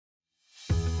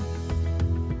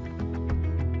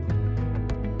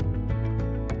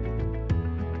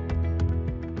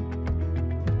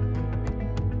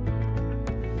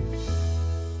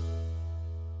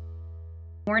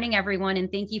morning, everyone,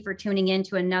 and thank you for tuning in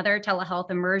to another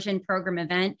Telehealth Immersion Program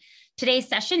event. Today's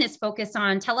session is focused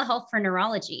on telehealth for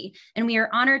neurology, and we are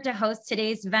honored to host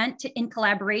today's event in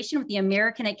collaboration with the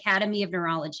American Academy of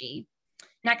Neurology.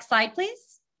 Next slide,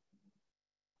 please.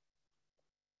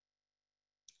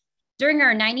 During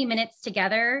our 90 minutes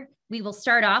together, we will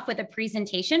start off with a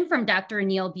presentation from Dr.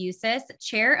 Neil Busis,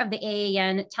 Chair of the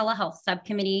AAN Telehealth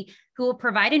Subcommittee, who will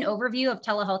provide an overview of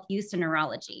telehealth use in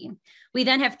neurology. We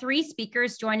then have three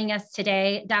speakers joining us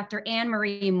today, Dr.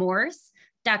 Anne-Marie Morse,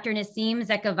 Dr. Nassim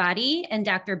Zekavati, and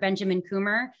Dr. Benjamin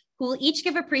Coomer, who will each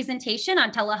give a presentation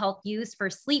on telehealth use for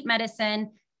sleep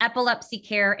medicine, epilepsy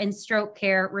care, and stroke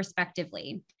care,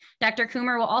 respectively. Dr.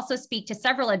 Coomer will also speak to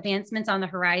several advancements on the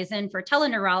horizon for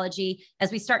teleneurology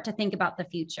as we start to think about the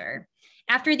future.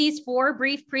 After these four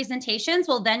brief presentations,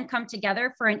 we'll then come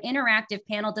together for an interactive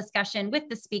panel discussion with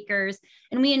the speakers,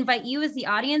 and we invite you as the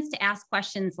audience to ask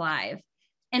questions live.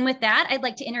 And with that, I'd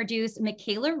like to introduce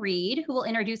Michaela Reed, who will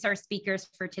introduce our speakers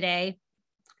for today.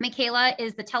 Michaela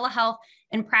is the Telehealth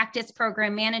and Practice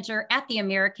Program Manager at the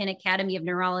American Academy of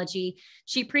Neurology.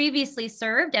 She previously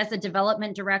served as a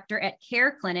Development Director at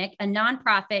Care Clinic, a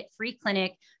nonprofit free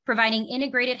clinic providing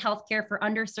integrated healthcare for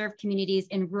underserved communities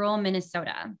in rural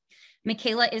Minnesota.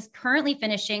 Michaela is currently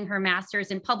finishing her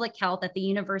master's in public health at the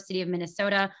University of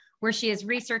Minnesota, where she is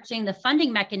researching the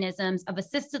funding mechanisms of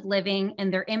assisted living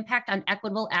and their impact on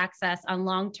equitable access on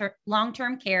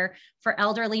long-term care for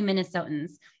elderly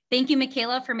Minnesotans. Thank you,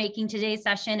 Michaela, for making today's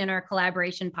session and our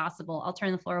collaboration possible. I'll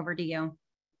turn the floor over to you.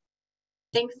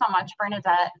 Thanks so much,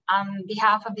 Bernadette. On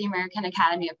behalf of the American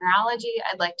Academy of Neurology,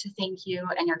 I'd like to thank you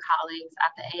and your colleagues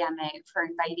at the AMA for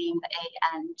inviting the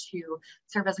AN to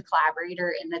serve as a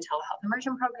collaborator in the Telehealth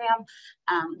Immersion Program.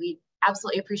 We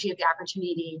absolutely appreciate the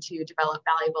opportunity to develop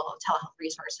valuable telehealth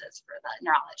resources for the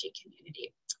neurology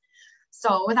community.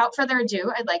 So without further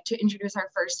ado, I'd like to introduce our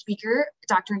first speaker,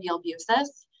 Dr. Neil Busis.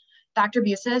 Dr.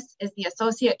 Busis is the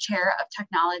Associate Chair of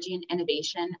Technology and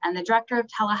Innovation and the Director of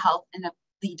Telehealth in the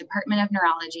Department of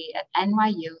Neurology at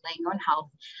NYU Langone Health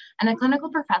and a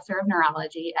Clinical Professor of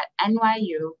Neurology at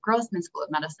NYU Grossman School of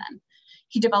Medicine.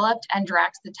 He developed and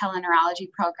directs the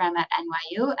teleneurology program at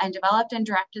NYU and developed and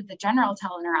directed the general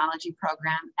teleneurology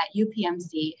program at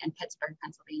UPMC in Pittsburgh,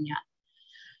 Pennsylvania.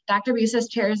 Dr. Busis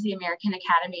chairs the American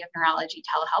Academy of Neurology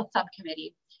Telehealth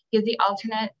Subcommittee. He is the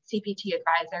alternate CPT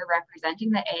advisor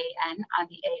representing the AAN on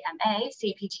the AMA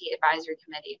CPT Advisory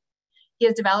Committee. He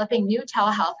is developing new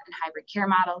telehealth and hybrid care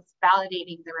models,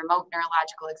 validating the remote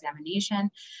neurological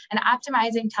examination, and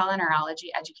optimizing teleneurology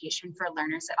education for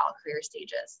learners at all career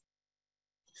stages.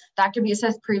 Dr.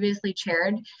 Busis previously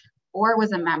chaired or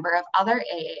was a member of other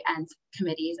AAN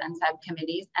committees and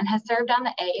subcommittees and has served on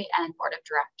the AAN Board of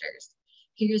Directors.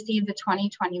 He received the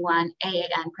 2021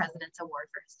 AAN President's Award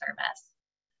for his service.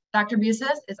 Dr.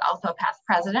 Busis is also past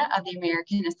president of the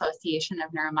American Association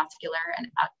of Neuromuscular and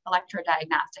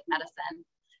Electrodiagnostic Medicine.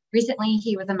 Recently,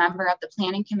 he was a member of the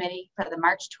planning committee for the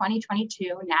March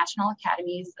 2022 National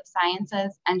Academies of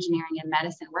Sciences, Engineering, and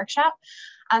Medicine workshop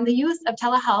on the use of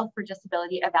telehealth for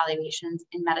disability evaluations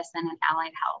in medicine and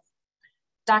allied health.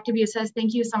 Dr. Busis,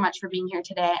 thank you so much for being here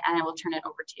today, and I will turn it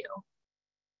over to you.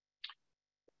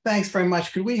 Thanks very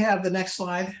much. Could we have the next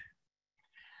slide?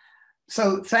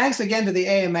 So thanks again to the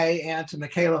AMA and to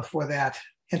Michaela for that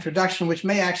introduction, which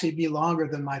may actually be longer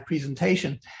than my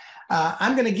presentation.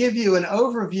 I'm going to give you an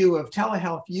overview of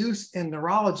telehealth use in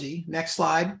neurology. Next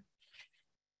slide.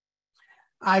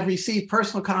 I've received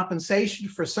personal compensation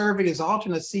for serving as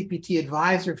alternate CPT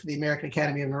advisor for the American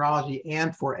Academy of Neurology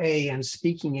and for AAN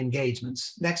speaking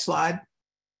engagements. Next slide.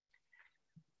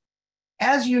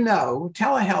 As you know,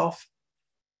 telehealth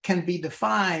can be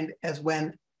defined as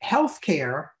when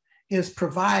healthcare is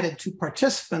provided to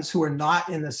participants who are not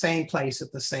in the same place at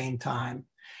the same time.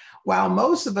 While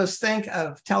most of us think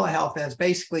of telehealth as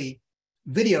basically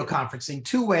video conferencing,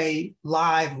 two-way,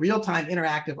 live, real-time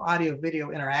interactive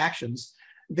audio-video interactions,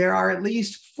 there are at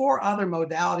least 4 other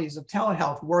modalities of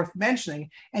telehealth worth mentioning,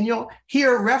 and you'll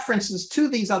hear references to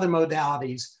these other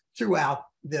modalities throughout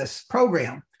this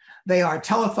program. They are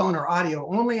telephone or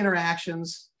audio-only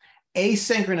interactions,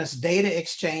 asynchronous data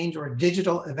exchange or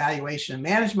digital evaluation and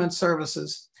management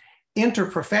services,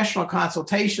 interprofessional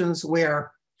consultations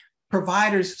where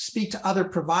providers speak to other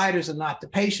providers and not to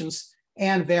patients,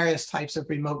 and various types of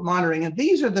remote monitoring. And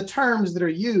these are the terms that are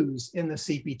used in the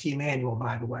CPT manual,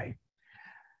 by the way.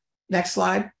 Next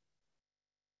slide.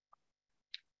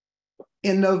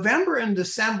 In November and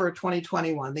December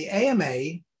 2021, the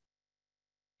AMA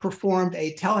performed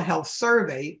a telehealth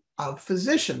survey of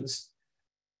physicians.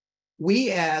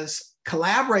 We, as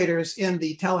collaborators in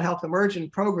the Telehealth Immersion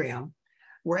program,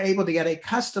 were able to get a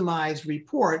customized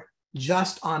report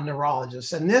just on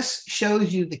neurologists. And this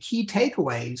shows you the key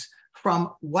takeaways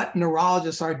from what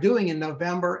neurologists are doing in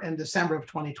November and December of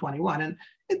 2021. And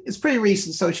it's pretty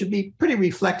recent, so it should be pretty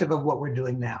reflective of what we're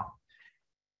doing now.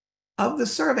 Of the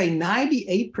survey,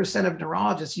 98% of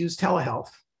neurologists use telehealth.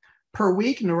 Per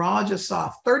week, neurologists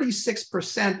saw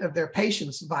 36% of their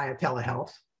patients via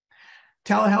telehealth.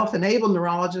 Telehealth enabled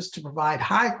neurologists to provide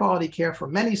high-quality care for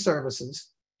many services.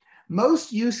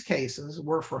 Most use cases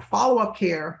were for follow-up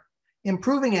care,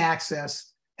 improving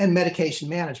access, and medication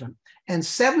management. And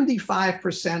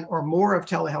 75% or more of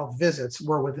telehealth visits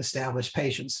were with established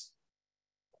patients.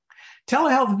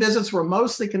 Telehealth visits were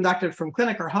mostly conducted from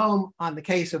clinic or home on the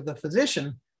case of the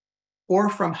physician, or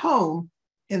from home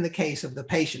in the case of the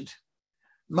patient.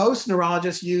 Most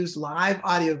neurologists used live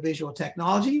audiovisual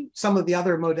technology. Some of the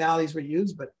other modalities were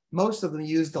used, but most of them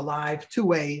used the live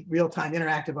two-way real-time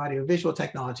interactive audiovisual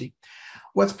technology.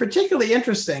 What's particularly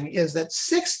interesting is that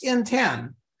 6 in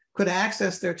 10 could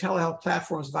access their telehealth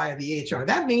platforms via the EHR.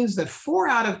 That means that 4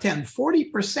 out of 10,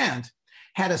 40%,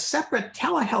 had a separate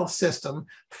telehealth system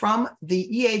from the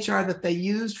EHR that they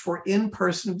used for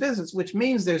in-person visits, which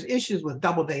means there's issues with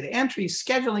double data entry,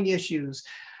 scheduling issues,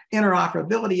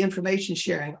 interoperability, information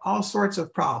sharing, all sorts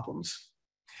of problems.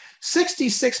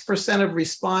 66% of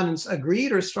respondents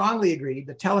agreed or strongly agreed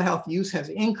that telehealth use has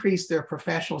increased their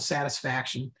professional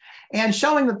satisfaction. And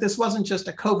showing that this wasn't just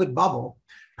a COVID bubble,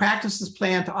 practices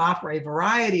plan to offer a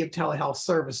variety of telehealth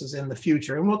services in the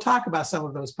future. And we'll talk about some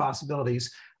of those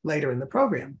possibilities later in the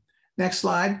program. Next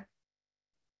slide.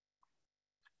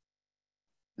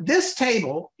 This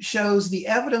table shows the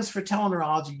evidence for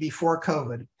teleneurology before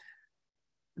COVID.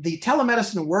 The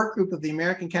telemedicine work group of the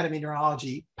American Academy of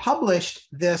Neurology published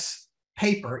this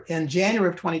paper in January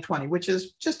of 2020, which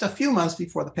is just a few months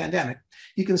before the pandemic.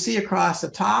 You can see across the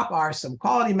top are some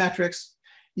quality metrics.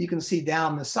 You can see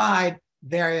down the side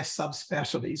various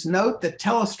subspecialties. Note that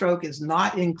telestroke is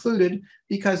not included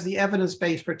because the evidence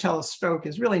base for telestroke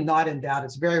is really not in doubt.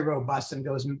 It's very robust and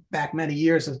goes back many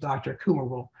years, as Dr. Kumar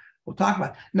will talk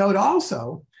about. Note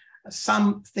also,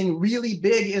 something really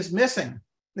big is missing.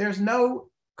 There's no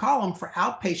column for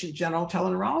outpatient general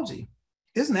teleneurology.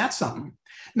 Isn't that something?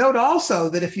 Note also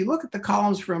that if you look at the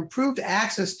columns for improved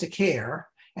access to care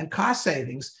and cost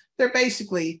savings, there are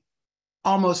basically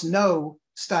almost no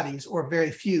studies or very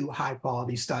few high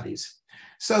quality studies.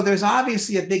 So there's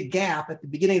obviously a big gap at the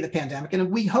beginning of the pandemic,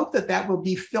 and we hope that that will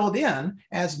be filled in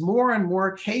as more and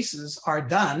more cases are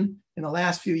done in the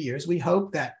last few years. We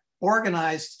hope that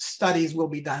organized studies will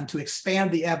be done to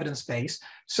expand the evidence base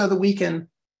so that we can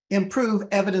improve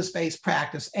evidence-based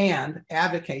practice and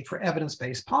advocate for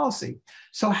evidence-based policy.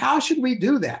 So how should we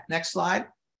do that? Next slide.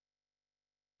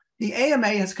 The AMA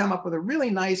has come up with a really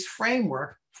nice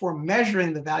framework for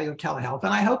measuring the value of telehealth,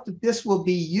 and I hope that this will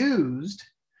be used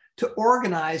to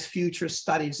organize future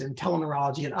studies in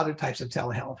teleneurology and other types of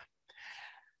telehealth.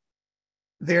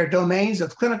 There are domains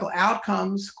of clinical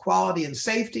outcomes, quality and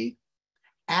safety,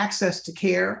 access to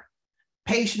care,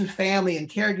 patient, family, and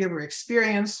caregiver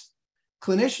experience,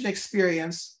 clinician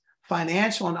experience,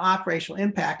 financial and operational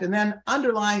impact. And then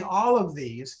underlying all of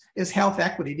these is health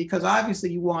equity, because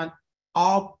obviously you want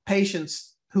all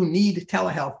patients who need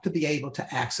telehealth to be able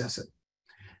to access it.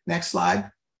 Next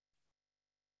slide.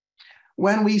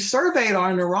 When we surveyed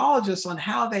our neurologists on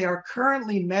how they are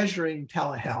currently measuring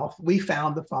telehealth, we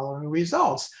found the following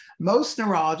results. Most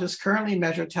neurologists currently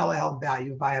measure telehealth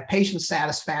value via patient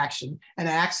satisfaction and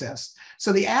access.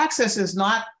 So the access is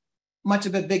not much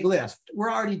of a big lift.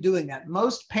 We're already doing that.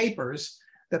 Most papers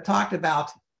that talked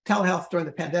about telehealth during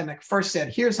the pandemic first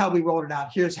said, here's how we rolled it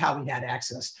out, here's how we had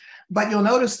access. But you'll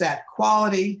notice that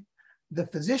quality, the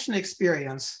physician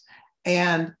experience,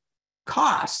 and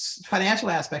costs, financial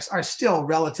aspects, are still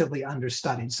relatively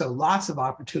understudied. So lots of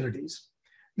opportunities.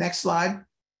 Next slide.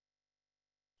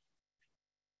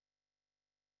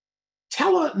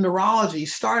 Teleneurology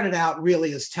started out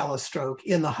really as telestroke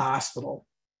in the hospital.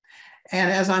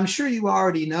 And as I'm sure you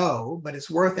already know, but it's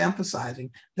worth emphasizing,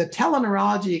 the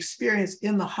teleneurology experience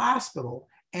in the hospital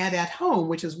and at home,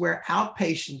 which is where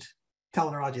outpatient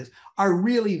teleneurology is, are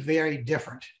really very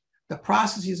different. The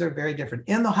processes are very different.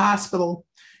 In the hospital,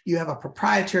 you have a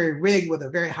proprietary rig with a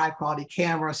very high quality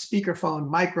camera, speakerphone,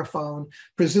 microphone,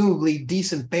 presumably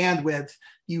decent bandwidth.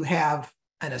 You have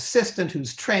an assistant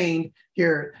who's trained.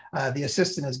 Here, the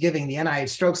assistant is giving the NIH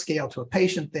stroke scale to a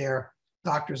patient there.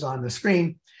 Doctor's on the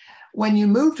screen. When you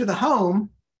move to the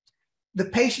home, the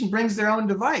patient brings their own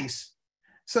device.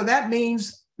 So that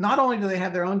means not only do they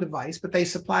have their own device, but they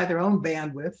supply their own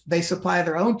bandwidth, they supply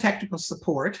their own technical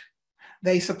support,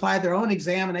 They supply their own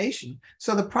examination.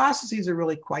 So the processes are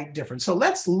really quite different. So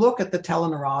let's look at the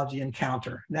teleneurology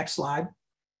encounter. Next slide.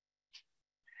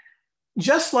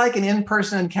 Just like an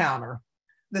in-person encounter,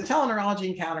 the teleneurology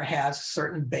encounter has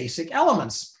certain basic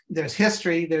elements. There's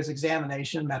history, there's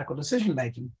examination, medical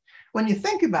decision-making. When you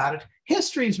think about it,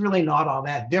 history is really not all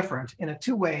that different in a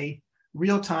two-way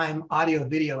real-time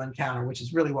audio-video encounter, which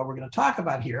is really what we're going to talk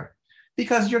about here,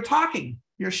 because you're talking,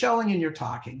 you're showing and you're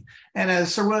talking. And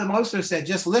as Sir William Osler said,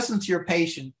 just listen to your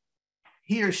patient.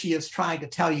 He or she is trying to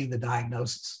tell you the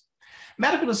diagnosis.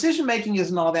 Medical decision-making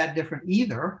isn't all that different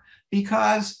either,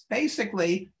 because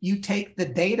basically you take the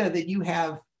data that you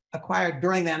have acquired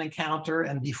during that encounter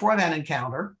and before that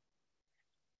encounter,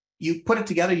 you put it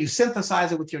together, you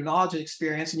synthesize it with your knowledge and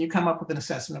experience, and you come up with an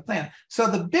assessment plan. So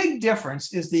the big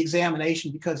difference is the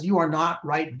examination, because you are not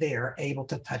right there able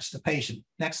to touch the patient.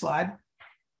 Next slide.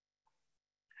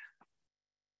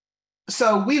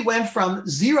 So we went from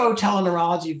 0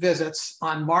 teleneurology visits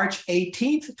on March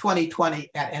 18th, 2020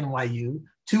 at NYU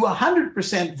to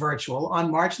 100% virtual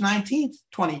on March 19th,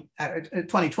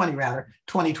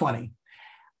 2020.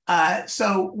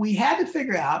 So we had to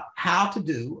figure out how to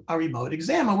do a remote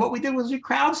exam. And what we did was we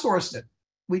crowdsourced it.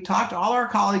 We talked to all our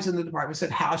colleagues in the department,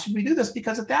 said, how should we do this?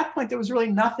 Because at that point, there was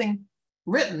really nothing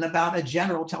written about a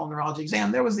general teleneurology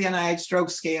exam. There was the NIH stroke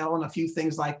scale and a few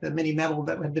things like the mini medal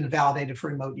that had been validated for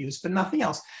remote use, but nothing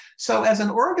else. So as an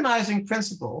organizing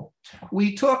principle,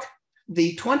 we took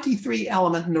the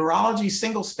 23-element neurology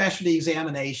single specialty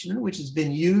examination, which has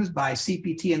been used by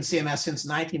CPT and CMS since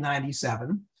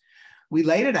 1997. We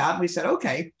laid it out and we said,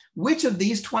 okay, which of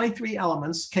these 23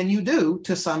 elements can you do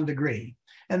to some degree?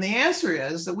 And the answer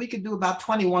is that we could do about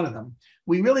 21 of them.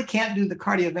 We really can't do the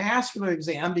cardiovascular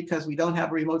exam because we don't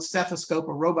have a remote stethoscope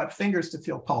or robot fingers to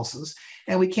feel pulses.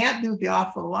 And we can't do the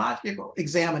ophthalmological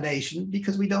examination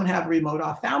because we don't have a remote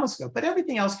ophthalmoscope. But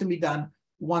everything else can be done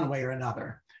one way or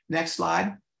another. Next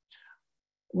slide.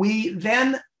 We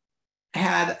then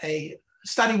had a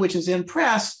study which is in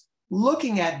press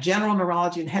looking at general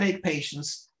neurology and headache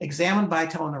patients examined by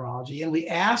teleneurology. And we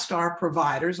asked our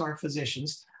providers, our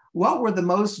physicians, what were the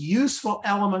most useful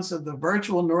elements of the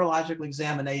virtual neurological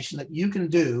examination that you can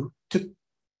do to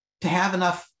have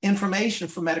enough information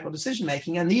for medical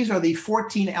decision-making? And these are the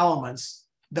 14 elements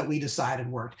that we decided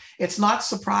worked. It's not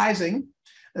surprising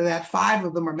that 5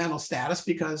 of them are mental status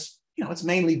because, it's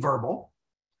mainly verbal.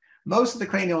 Most of the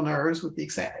cranial nerves, with the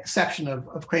exception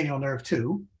of cranial nerve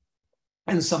 2,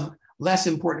 and some less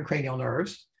important cranial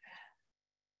nerves,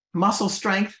 muscle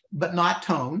strength, but not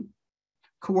tone,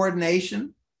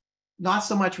 coordination, not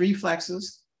so much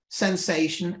reflexes,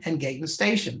 sensation, and gait and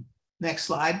station. Next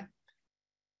slide.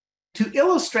 To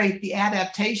illustrate the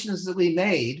adaptations that we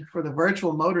made for the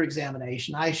virtual motor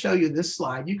examination, I show you this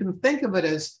slide. You can think of it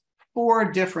as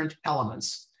 4 different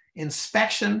elements: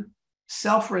 inspection,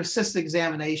 self-assisted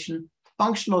examination,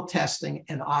 functional testing,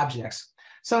 and objects.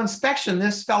 So inspection,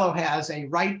 this fellow has a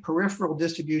right peripheral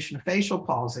distribution facial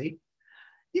palsy.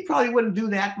 You probably wouldn't do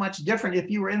that much different if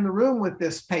you were in the room with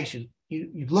this patient.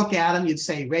 You'd look at him, you'd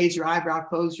say, raise your eyebrow,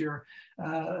 close your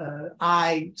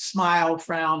eye, smile,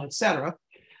 frown, etc.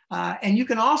 And you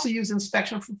can also use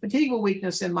inspection for fatigue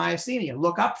weakness and myasthenia.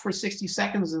 Look up for 60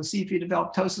 seconds and see if you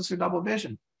develop ptosis or double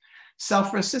vision.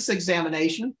 Self-assisted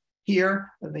examination.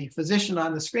 Here, the physician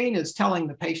on the screen is telling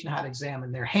the patient how to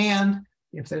examine their hand.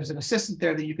 If there's an assistant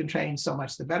there that you can train, so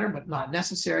much the better, but not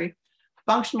necessary.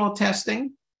 Functional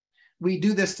testing. We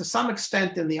do this to some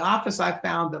extent in the office. I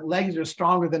found that legs are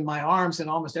stronger than my arms in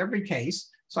almost every case.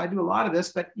 So I do a lot of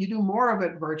this, but you do more of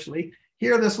it virtually.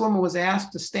 Here, this woman was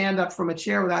asked to stand up from a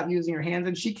chair without using her hands,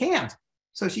 and she can't.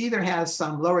 So she either has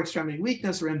some lower extremity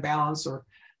weakness or imbalance or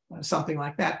something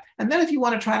like that. And then if you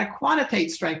want to try to quantitate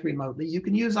strength remotely, you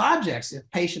can use objects. If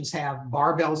patients have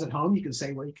barbells at home, you can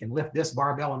say, well, you can lift this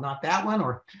barbell and not that one,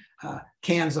 or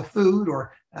cans of food,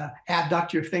 or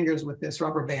abduct your fingers with this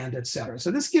rubber band, et cetera.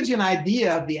 So this gives you an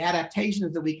idea of the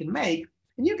adaptations that we can make.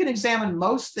 And you can examine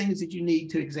most things that you need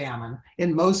to examine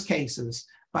in most cases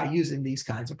by using these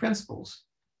kinds of principles.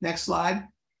 Next slide.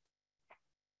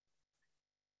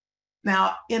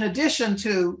 Now, in addition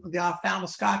to the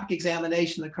ophthalmoscopic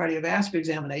examination, the cardiovascular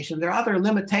examination, there are other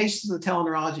limitations of the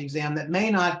teleneurology exam that may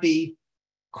not be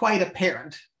quite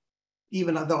apparent,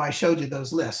 even though I showed you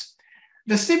those lists.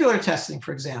 Vestibular testing,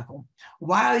 for example,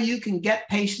 while you can get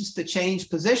patients to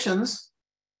change positions,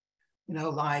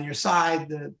 lie on your side,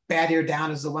 the bad ear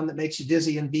down is the one that makes you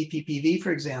dizzy in BPPV,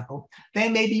 for example, they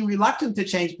may be reluctant to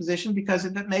change position because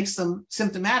if it makes them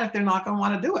symptomatic, they're not going to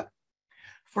want to do it.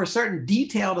 For certain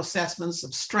detailed assessments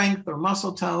of strength or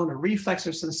muscle tone or reflex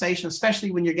or sensation,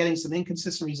 especially when you're getting some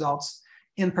inconsistent results,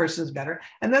 in-person is better.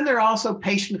 And then there are also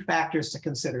patient factors to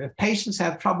consider. If patients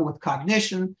have trouble with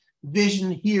cognition,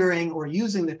 vision, hearing, or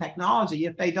using the technology,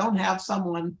 if they don't have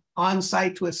someone on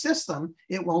site to assist them,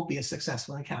 it won't be a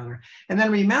successful encounter. And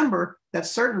then remember that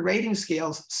certain rating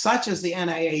scales, such as the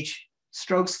NIH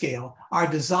stroke scale, are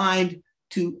designed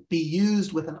to be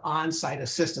used with an on-site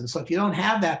assistant. So if you don't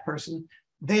have that person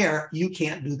there, you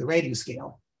can't do the rating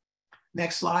scale.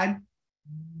 Next slide.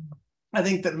 I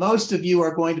think that most of you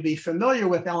are going to be familiar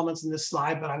with elements in this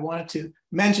slide, but I wanted to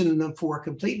mention them for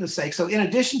completeness sake. So in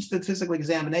addition to the physical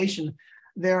examination,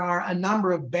 there are a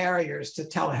number of barriers to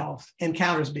telehealth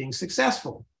encounters being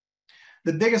successful.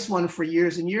 The biggest one for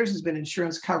years and years has been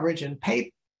insurance coverage and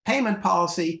payment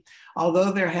policy.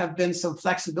 Although there have been some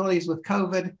flexibilities with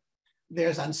COVID,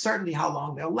 there's uncertainty how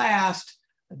long they'll last.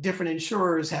 Different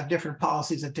insurers have different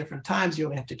policies at different times.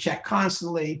 You'll have to check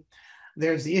constantly.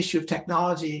 There's the issue of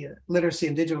technology, literacy,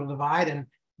 and digital divide. And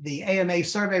the AMA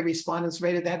survey respondents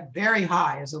rated that very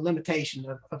high as a limitation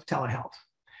of telehealth.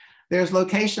 There's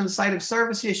location and site of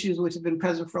service issues, which have been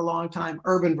present for a long time,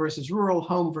 urban versus rural,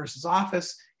 home versus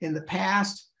office. In the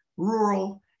past,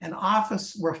 rural and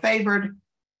office were favored.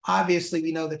 Obviously,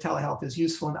 we know that telehealth is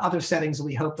useful in other settings, and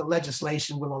we hope that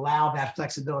legislation will allow that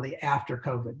flexibility after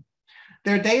COVID.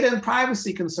 There are data and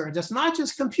privacy concerns. It's not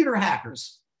just computer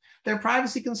hackers. There are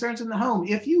privacy concerns in the home.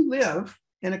 If you live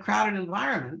in a crowded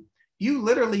environment, you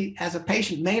literally, as a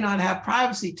patient, may not have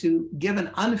privacy to give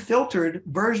an unfiltered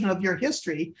version of your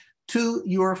history to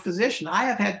your physician. I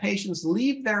have had patients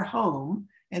leave their home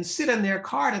and sit in their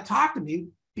car to talk to me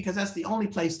because that's the only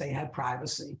place they had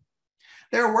privacy.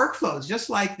 There are workflows,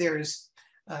 just like there's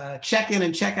check-in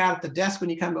and check-out at the desk when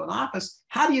you come to an office.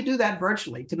 How do you do that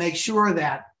virtually to make sure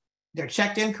that they're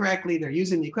checked in correctly, they're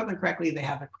using the equipment correctly, they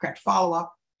have the correct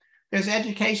follow-up? There's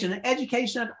education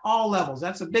at all levels.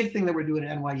 That's a big thing that we're doing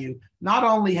at NYU. Not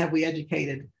only have we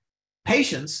educated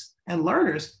patients and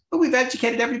learners, but we've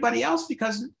educated everybody else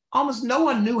because almost no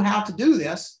one knew how to do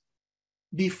this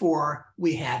before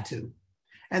we had to.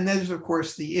 And then there's, of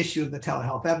course, the issue of the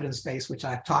telehealth evidence base, which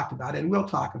I've talked about and we'll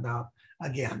talk about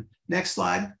again. Next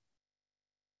slide.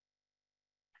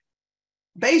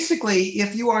 Basically,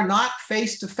 if you are not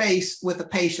face-to-face with a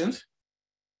patient,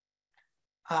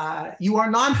 you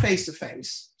are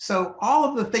non-face-to-face. So all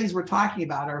of the things we're talking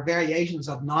about are variations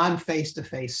of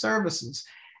non-face-to-face services.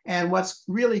 And what's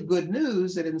really good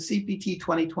news that in CPT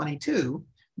 2022,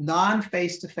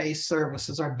 non-face-to-face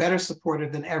services are better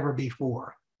supported than ever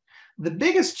before. The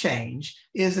biggest change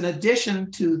is in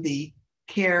addition to the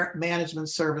care management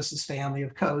services family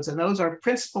of codes, and those are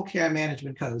principal care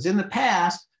management codes. In the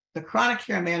past, the chronic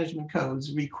care management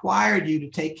codes required you to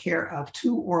take care of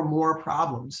 2 or more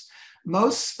problems.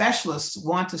 Most specialists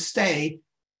want to stay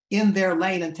in their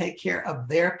lane and take care of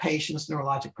their patient's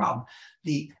neurologic problem.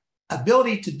 The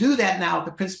ability to do that now with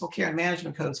the principal care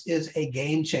management codes is a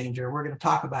game changer. We're going to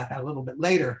talk about that a little bit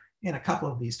later in a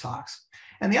couple of these talks.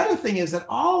 And the other thing is that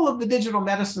all of the digital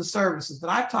medicine services that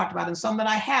I've talked about and some that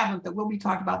I haven't that will be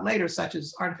talked about later, such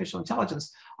as artificial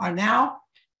intelligence, are now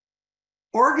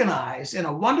organized in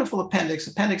a wonderful appendix,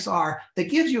 Appendix R,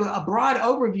 that gives you a broad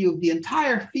overview of the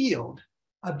entire field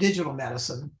of digital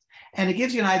medicine. And it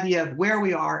gives you an idea of where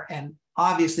we are and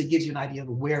obviously gives you an idea of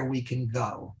where we can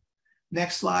go.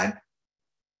 Next slide.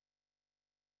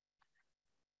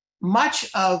 Much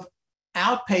of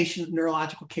outpatient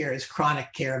neurological care is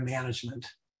chronic care management.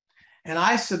 And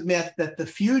I submit that the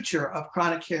future of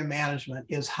chronic care management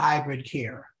is hybrid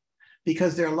care,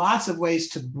 because there are lots of ways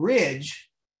to bridge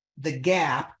the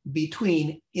gap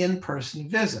between in-person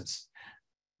visits.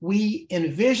 We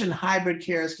envision hybrid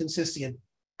care as consisting of a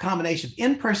combination of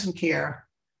in-person care,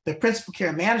 the principal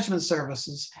care management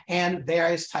services, and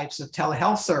various types of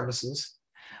telehealth services,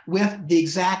 with the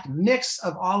exact mix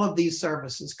of all of these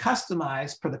services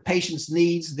customized for the patient's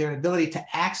needs, their ability to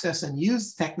access and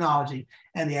use the technology,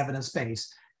 and the evidence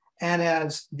base. And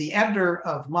as the editor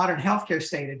of Modern Healthcare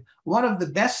stated, one of the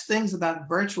best things about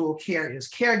virtual care is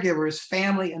caregivers,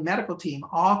 family, and medical team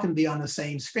all can be on the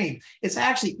same screen. It's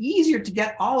actually easier to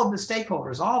get all of the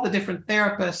stakeholders, all the different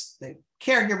therapists, the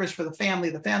caregivers for the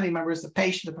family members, the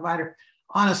patient, the provider,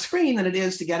 on a screen than it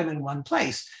is to get them in one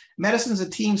place. Medicine is a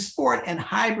team sport, and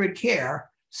hybrid care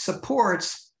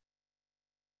supports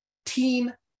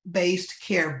team-based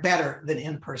care better than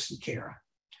in-person care.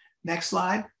 Next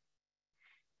slide.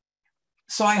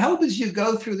 So I hope as you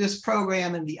go through this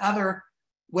program and the other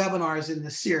webinars in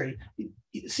this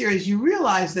series, you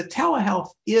realize that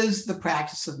telehealth is the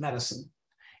practice of medicine.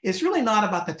 It's really not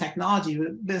about the technology,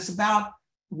 but it's about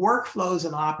workflows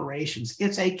and operations.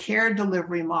 It's a care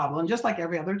delivery model. And just like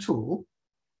every other tool,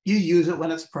 You use it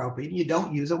when it's appropriate. You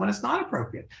don't use it when it's not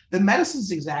appropriate. The medicine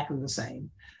is exactly the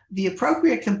same. The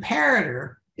appropriate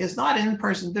comparator is not an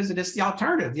in-person visit, it's the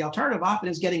alternative. The alternative often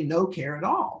is getting no care at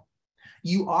all.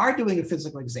 You are doing a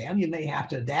physical exam. You may have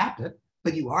to adapt it,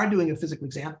 but you are doing a physical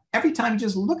exam. Every time you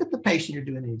just look at the patient, you're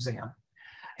doing the exam.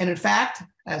 And in fact,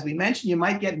 as we mentioned, you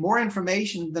might get more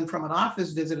information than from an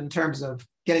office visit in terms of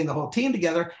getting the whole team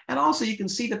together. And also you can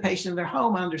see the patient in their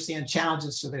home and understand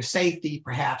challenges to their safety,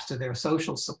 perhaps to their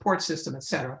social support system, et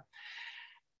cetera.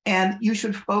 And you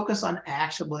should focus on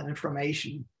actionable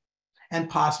information and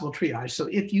possible triage. So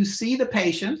if you see the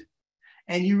patient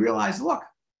and you realize, look,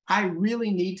 I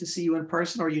really need to see you in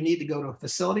person, or you need to go to a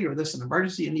facility, or this is an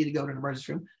emergency, you need to go to an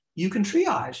emergency room, you can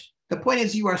triage. The point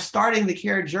is you are starting the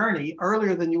care journey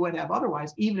earlier than you would have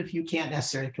otherwise, even if you can't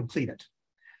necessarily complete it.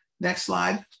 Next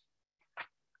slide.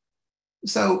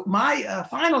 So my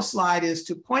final slide is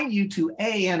to point you to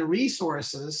AAN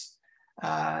resources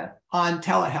on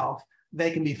telehealth.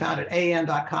 They can be found at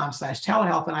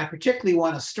aan.com/telehealth. And I particularly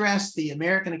want to stress the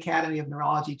American Academy of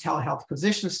Neurology telehealth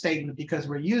position statement, because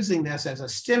we're using this as a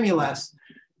stimulus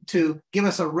to give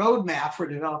us a roadmap for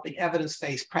developing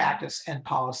evidence-based practice and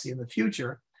policy in the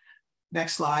future.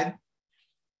 Next slide.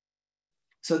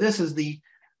 So this is the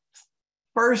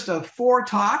first of 4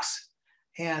 talks,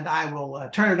 and I will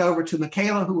turn it over to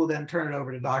Michaela, who will then turn it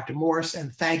over to Dr. Morse,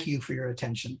 and thank you for your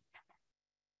attention.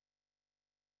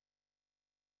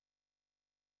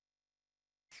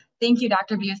 Thank you,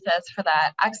 Dr. Busis, for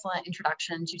that excellent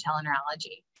introduction to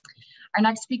teleneurology. Our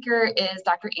next speaker is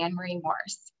Dr. Anne-Marie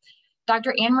Morse.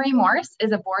 Dr. Anne-Marie Morse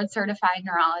is a board-certified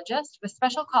neurologist with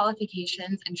special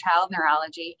qualifications in child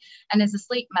neurology and is a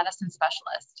sleep medicine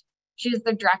specialist. She is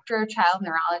the Director of Child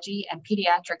Neurology and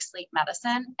Pediatric Sleep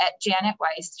Medicine at Janet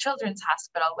Weiss Children's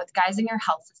Hospital with Geisinger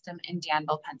Health System in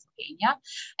Danville, Pennsylvania,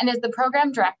 and is the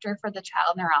Program Director for the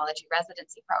Child Neurology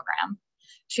Residency Program.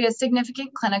 She has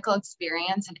significant clinical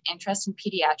experience and interest in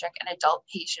pediatric and adult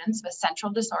patients with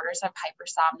central disorders of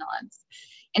hypersomnolence.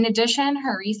 In addition,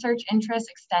 her research interests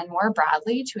extend more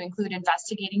broadly to include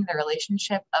investigating the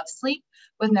relationship of sleep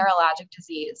with neurologic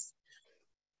disease.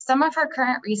 Some of her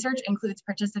current research includes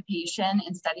participation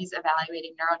in studies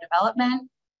evaluating neurodevelopment,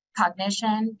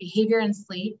 cognition, behavior and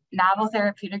sleep, novel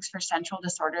therapeutics for central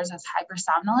disorders as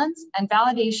hypersomnolence, and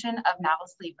validation of novel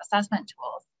sleep assessment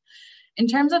tools. In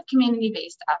terms of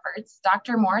community-based efforts,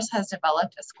 Dr. Morse has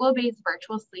developed a school-based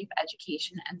virtual sleep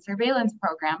education and surveillance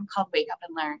program called Wake Up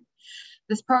and Learn.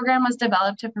 This program was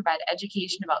developed to provide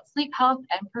education about sleep health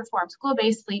and perform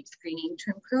school-based sleep screening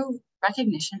to improve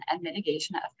recognition and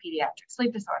mitigation of pediatric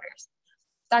sleep disorders.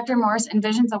 Dr. Morse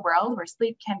envisions a world where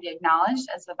sleep can be acknowledged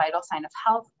as a vital sign of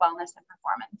health, wellness, and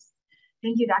performance.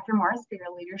 Thank you, Dr. Morse, for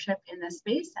your leadership in this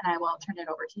space, and I will turn it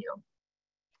over to you.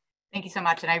 Thank you so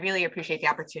much. And I really appreciate the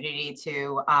opportunity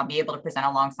to be able to present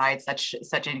alongside such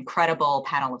an incredible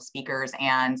panel of speakers.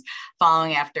 And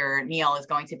following after Neil is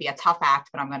going to be a tough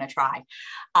act, but I'm going to try.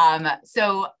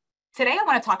 So today I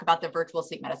want to talk about the virtual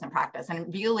sleep medicine practice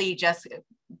and really just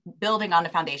building on the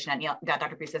foundation that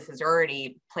Dr. Busis has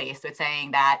already placed with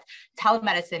saying that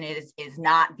telemedicine is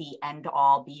not the end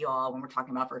all be all when we're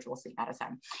talking about virtual sleep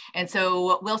medicine. And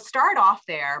so we'll start off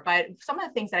there, but some of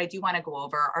the things that I do want to go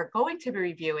over are going to be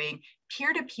reviewing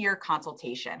peer-to-peer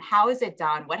consultation. How is it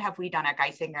done? What have we done at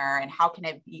Geisinger, and how can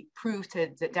it be proved to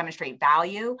demonstrate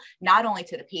value, not only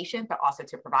to the patient, but also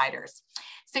to providers?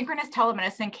 Synchronous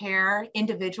telemedicine care,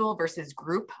 individual versus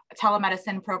group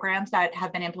telemedicine programs that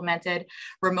have been implemented,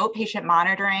 remote patient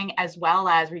monitoring, as well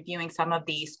as reviewing some of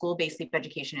the school-based sleep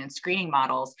education and screening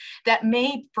models that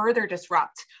may further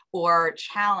disrupt or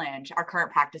challenge our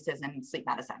current practices in sleep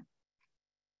medicine.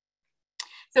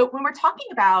 So when we're talking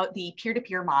about the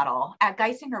peer-to-peer model, at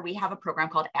Geisinger, we have a program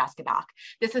called Ask a Doc.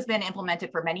 This has been implemented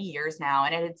for many years now,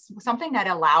 and it's something that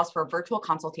allows for virtual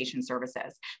consultation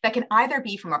services that can either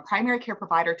be from a primary care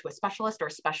provider to a specialist or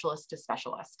specialist to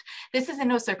specialist. This is in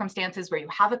those circumstances where you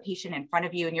have a patient in front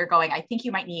of you and you're going, I think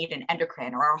you might need an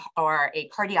endocrine or a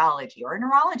cardiology or a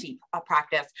neurology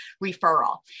practice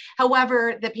referral.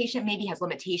 However, the patient maybe has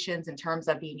limitations in terms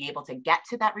of being able to get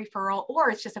to that referral, or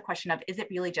it's just a question of, is it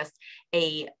really just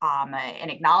an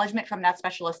acknowledgement from that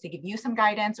specialist to give you some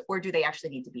guidance, or do they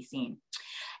actually need to be seen?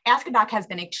 Ask a Doc has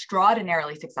been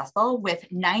extraordinarily successful, with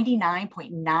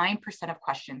 99.9% of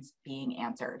questions being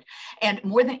answered. And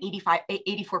more than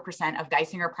 84% of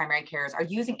Geisinger primary cares are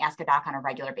using Ask a Doc on a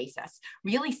regular basis,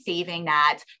 really saving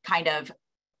that kind of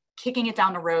kicking it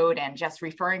down the road and just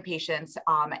referring patients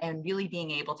and really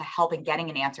being able to help in getting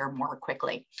an answer more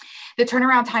quickly. The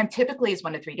turnaround time typically is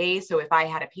 1 to 3 days. So if I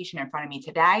had a patient in front of me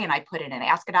today and I put in an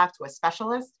Ask a Doc to a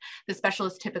specialist, the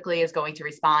specialist typically is going to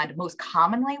respond most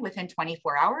commonly within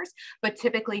 24 hours, but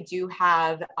typically do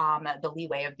have the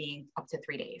leeway of being up to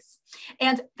 3 days.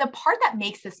 And the part that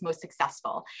makes this most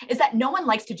successful is that no one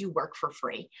likes to do work for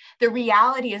free. The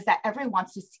reality is that everyone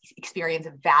wants to experience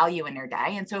value in their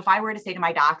day. And so if I were to say to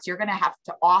my docs, you're going to have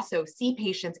to also see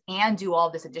patients and do all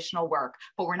this additional work,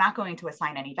 but we're not going to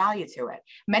assign any value to it.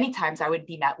 Many times I would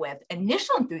be met with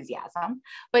initial enthusiasm,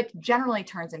 but generally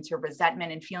turns into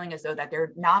resentment and feeling as though that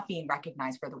they're not being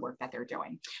recognized for the work that they're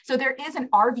doing. So there is an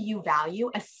RVU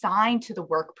value assigned to the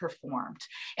work performed.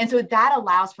 And so that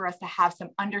allows for us to have some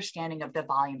understanding of the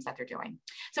volumes that they're doing.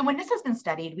 So when this has been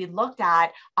studied, we looked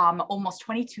at almost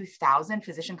 22,000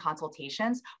 physician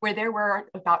consultations where there were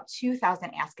about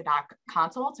 2,000 Ask a Doc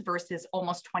consults versus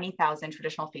almost 20,000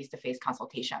 traditional face-to-face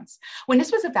consultations. When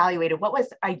this was evaluated, what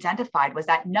was identified was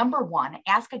that number one,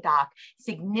 Ask a Doc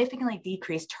significantly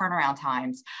decreased turnaround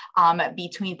times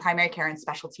between primary care and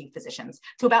specialty physicians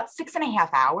to about 6.5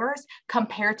 hours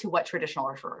compared to what traditional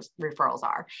referrals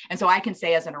are. And so I can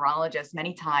say as a neurologist,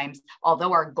 many times,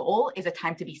 although our goal is a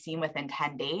time to be seen within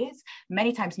 10 days,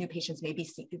 many times new patients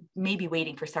may be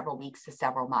waiting for several weeks to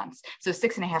several months. So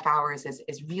 6.5 hours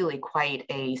is really quite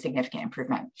a significant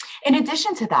improvement. In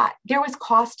addition to that, there was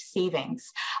cost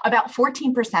savings, about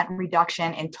 14%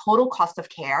 reduction in total cost of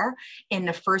care in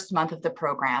the first month of the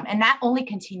program. And that only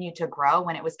continued to grow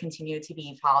when it was continued to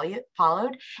be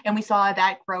followed. And we saw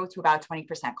that grow to about 20%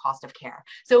 cost of care.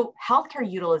 So healthcare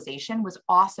utilization was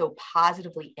also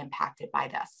positively impacted by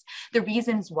this. The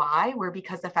reasons why were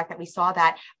because the fact that we saw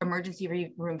that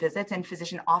emergency room visits and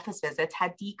physician office visits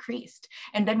had decreased.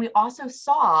 And then we also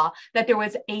saw that there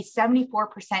was a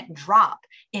 74% drop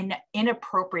in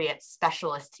inappropriate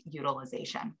specialist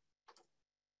utilization.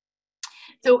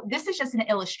 So this is just an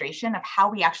illustration of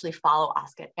how we actually follow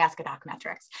Ask a Doc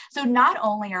metrics. So not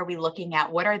only are we looking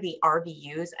at what are the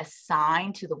RVUs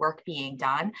assigned to the work being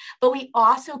done, but we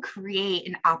also create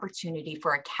an opportunity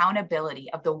for accountability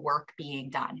of the work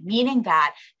being done, meaning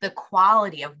that the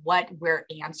quality of what we're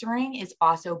answering is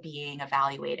also being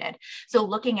evaluated. So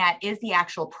looking at, is the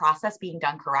actual process being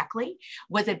done correctly?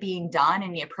 Was it being done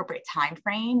in the appropriate time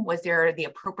frame? Was there the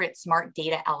appropriate smart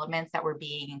data elements that were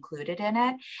being included in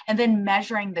it? And then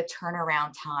measuring the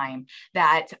turnaround time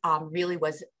that really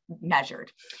was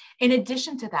measured. In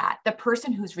addition to that, the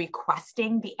person who's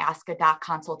requesting the Ask a Doc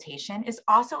consultation is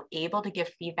also able to give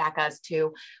feedback as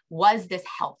to, was this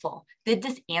helpful? Did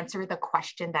this answer the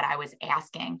question that I was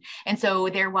asking? And so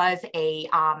there was a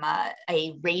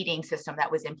rating system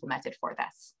that was implemented for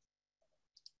this.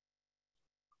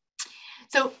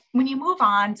 So when you move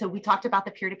on, so we talked about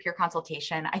the peer-to-peer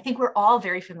consultation. I think we're all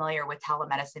very familiar with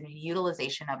telemedicine and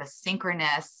utilization of a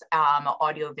synchronous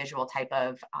audio-visual type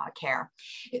of care.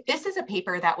 This is a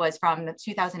paper that was from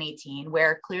 2018,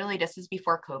 where clearly this is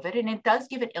before COVID, and it does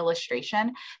give an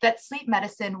illustration that sleep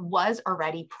medicine was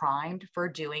already primed for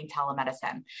doing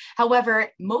telemedicine. However,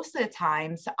 most of the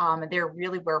times, there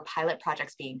really were pilot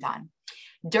projects being done.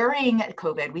 During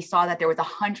COVID, we saw that there was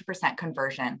 100%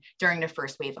 conversion during the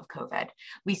first wave of COVID.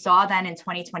 We saw then in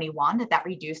 2021 that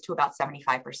reduced to about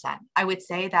 75%. I would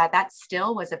say that that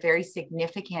still was a very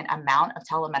significant amount of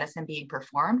telemedicine being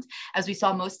performed, as we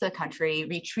saw most of the country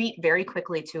retreat very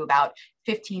quickly to about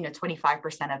 15 to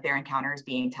 25% of their encounters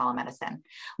being telemedicine.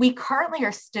 We currently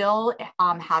are still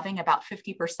having about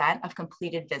 50% of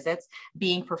completed visits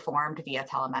being performed via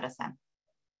telemedicine.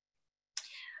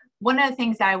 One of the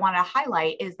things that I want to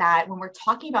highlight is that when we're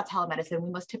talking about telemedicine,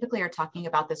 we most typically are talking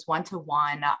about this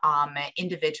one-to-one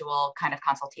individual kind of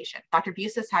consultation. Dr.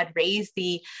 Busis had raised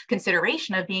the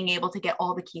consideration of being able to get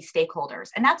all the key stakeholders,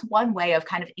 and that's one way of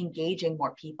kind of engaging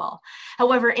more people.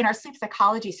 However, in our sleep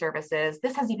psychology services,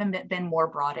 this has even been more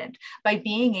broadened by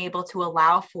being able to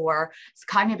allow for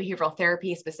cognitive behavioral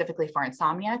therapy, specifically for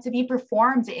insomnia, to be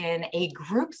performed in a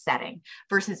group setting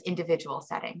versus individual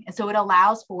setting. And so it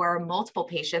allows for multiple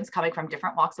patients coming from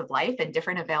different walks of life and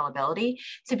different availability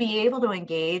to be able to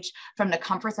engage from the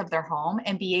comforts of their home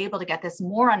and be able to get this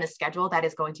more on the schedule that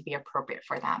is going to be appropriate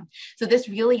for them. So this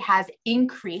really has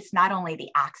increased not only the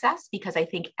access, because I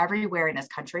think everywhere in this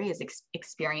country is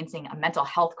experiencing a mental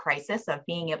health crisis of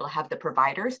being able to have the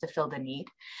providers to fill the need,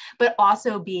 but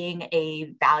also being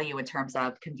a value in terms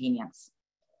of convenience.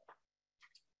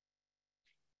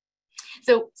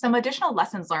 So some additional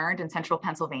lessons learned in central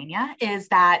Pennsylvania is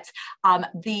that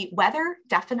the weather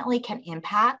definitely can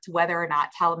impact whether or not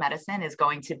telemedicine is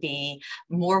going to be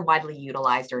more widely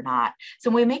utilized or not. So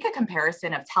when we make a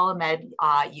comparison of telemed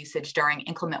usage during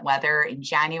inclement weather in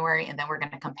January, and then we're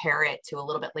going to compare it to a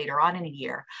little bit later on in a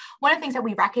year, one of the things that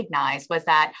we recognized was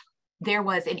that there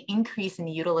was an increase in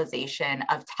the utilization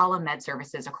of telemed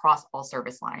services across all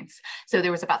service lines. So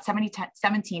there was about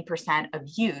 17% of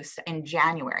use in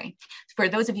January. For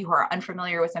those of you who are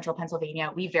unfamiliar with central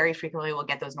Pennsylvania, we very frequently will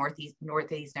get those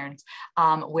northeasterns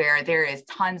where there is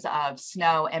tons of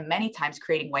snow and many times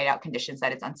creating whiteout conditions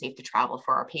that it's unsafe to travel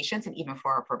for our patients and even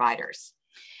for our providers.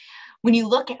 When you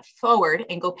look forward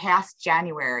and go past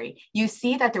January, you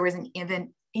see that there was an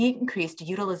even increased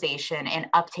utilization and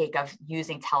uptake of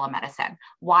using telemedicine.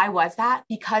 Why was that?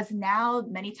 Because now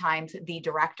many times the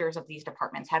directors of these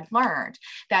departments had learned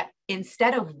that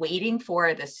instead of waiting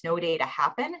for the snow day to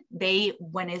happen,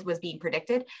 when it was being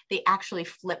predicted, they actually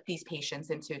flipped these patients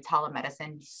into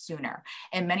telemedicine sooner.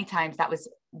 And many times that was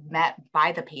met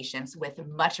by the patients with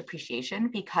much appreciation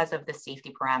because of the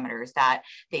safety parameters that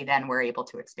they then were able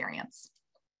to experience.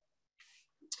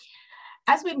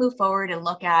 As we move forward and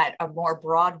look at a more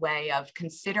broad way of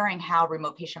considering how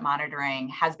remote patient monitoring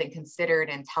has been considered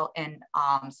in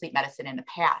sleep medicine in the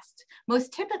past,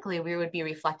 most typically we would be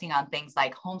reflecting on things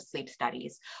like home sleep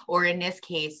studies, or in this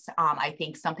case, I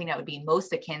think something that would be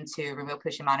most akin to remote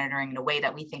patient monitoring in a way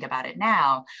that we think about it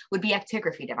now would be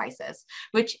actigraphy devices,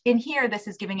 which in here, this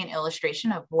is giving an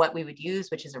illustration of what we would use,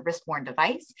 which is a wrist-worn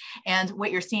device. And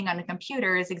what you're seeing on the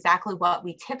computer is exactly what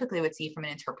we typically would see from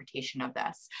an interpretation of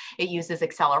this. It uses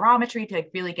accelerometry to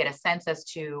really get a sense as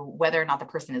to whether or not the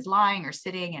person is lying or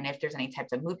sitting and if there's any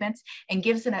types of movements, and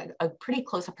gives a pretty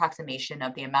close approximation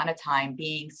of the amount of time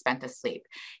being spent asleep,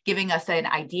 giving us an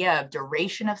idea of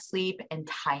duration of sleep and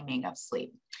timing of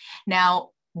sleep. Now,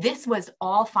 this was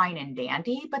all fine and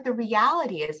dandy, but the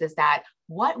reality is that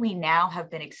what we now have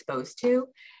been exposed to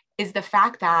is the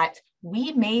fact that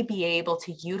we may be able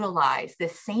to utilize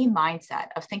this same mindset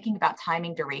of thinking about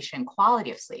timing, duration, quality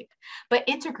of sleep, but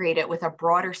integrate it with a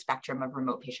broader spectrum of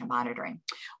remote patient monitoring.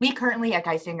 We currently at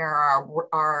Geisinger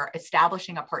are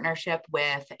establishing a partnership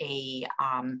with a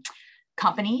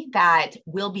company that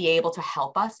will be able to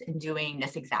help us in doing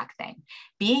this exact thing,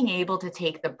 being able to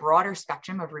take the broader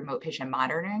spectrum of remote patient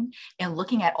monitoring and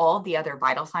looking at all the other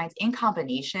vital signs in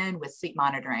combination with sleep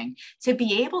monitoring to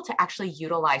be able to actually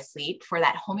utilize sleep for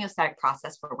that homeostatic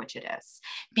process for which it is.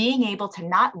 Being able to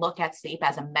not look at sleep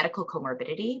as a medical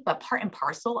comorbidity, but part and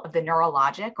parcel of the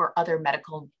neurologic or other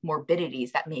medical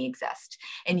morbidities that may exist,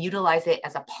 and utilize it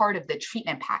as a part of the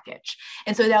treatment package.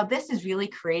 And so now this is really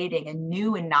creating a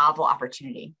new and novel opportunity.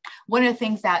 One of the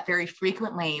things that very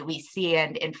frequently we see,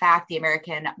 and in fact, the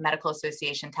American Medical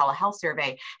Association Telehealth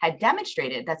survey had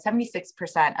demonstrated that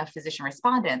 76% of physician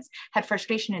respondents had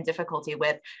frustration and difficulty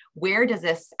with where does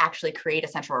this actually create a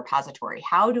central repository?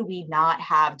 How do we not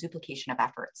have duplication of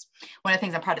efforts? One of the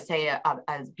things I'm proud to say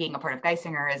as being a part of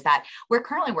Geisinger is that we're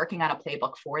currently working on a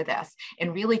playbook for this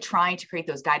and really trying to create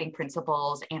those guiding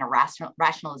principles and a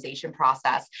rationalization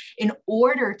process in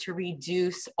order to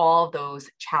reduce all those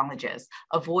challenges,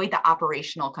 avoid the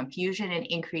operational confusion and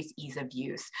increase ease of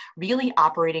use, really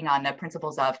operating on the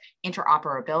principles of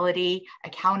interoperability,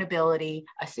 accountability,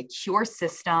 a secure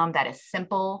system that is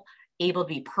simple, able to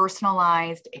be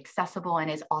personalized, accessible, and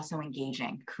is also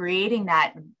engaging, creating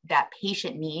that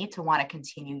patient need to want to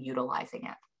continue utilizing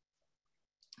it.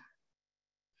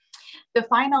 The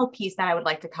final piece that I would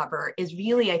like to cover is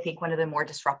really, I think, one of the more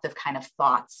disruptive kind of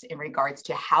thoughts in regards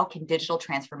to how can digital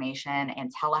transformation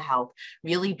and telehealth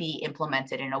really be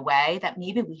implemented in a way that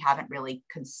maybe we haven't really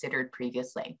considered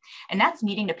previously. And that's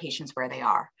meeting the patients where they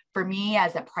are. For me,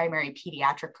 as a primary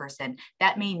pediatric person,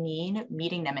 that may mean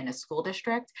meeting them in a school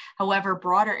district. However,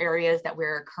 broader areas that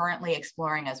we're currently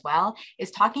exploring as well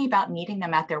is talking about meeting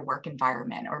them at their work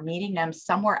environment or meeting them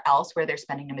somewhere else where they're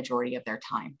spending the majority of their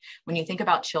time. When you think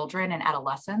about children and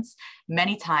adolescents,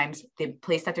 many times the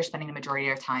place that they're spending the majority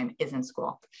of their time is in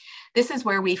school. This is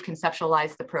where we've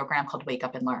conceptualized the program called Wake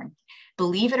Up and Learn.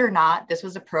 Believe it or not, this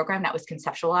was a program that was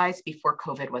conceptualized before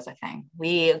COVID was a thing.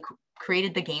 We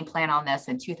created the game plan on this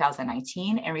in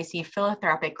 2019 and received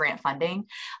philanthropic grant funding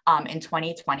in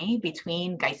 2020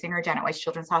 between Geisinger, Janet Weiss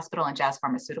Children's Hospital, and Jazz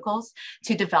Pharmaceuticals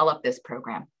to develop this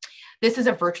program. This is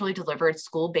a virtually delivered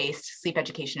school-based sleep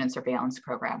education and surveillance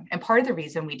program. And part of the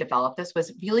reason we developed this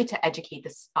was really to educate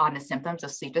this on the symptoms of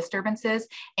sleep disturbances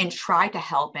and try to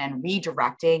help in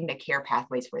redirecting the care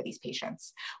pathways for these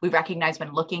patients. We recognize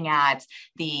when looking at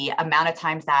the amount of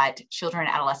times that children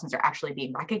and adolescents are actually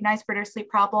being recognized for their sleep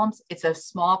problems, it's a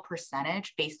small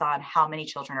percentage based on how many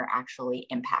children are actually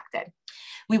impacted.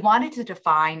 We wanted to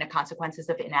define the consequences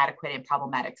of inadequate and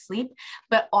problematic sleep,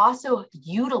 but also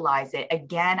utilize it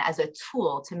again as a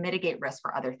tool to mitigate risk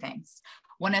for other things.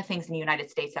 One of the things in the United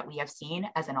States that we have seen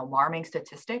as an alarming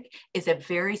statistic is a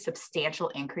very substantial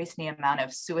increase in the amount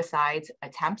of suicides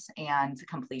attempts and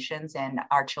completions in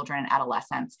our children and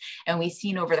adolescents. And we've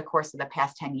seen over the course of the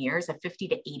past 10 years, a 50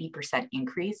 to 80%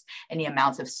 increase in the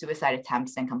amounts of suicide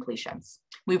attempts and completions.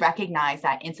 We recognize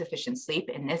that insufficient sleep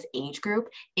in this age group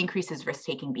increases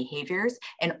risk-taking behaviors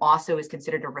and also is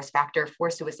considered a risk factor for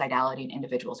suicidality in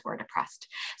individuals who are depressed.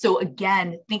 So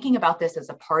again, thinking about this as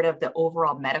a part of the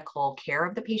overall medical care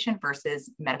of the patient versus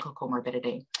medical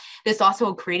comorbidity. This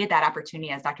also created that opportunity,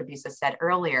 as Dr. Busa said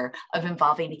earlier, of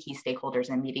involving the key stakeholders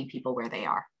and meeting people where they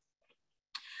are.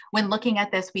 When looking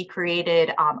at this, we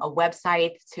created a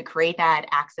website to create that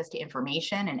access to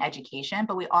information and education,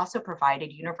 but we also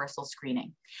provided universal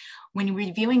screening. When you're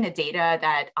reviewing the data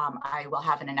that I will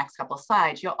have in the next couple of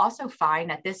slides, you'll also find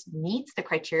that this meets the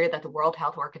criteria that the World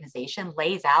Health Organization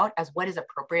lays out as what is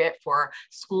appropriate for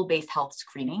school-based health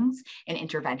screenings and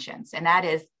interventions. And that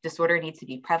is disorder needs to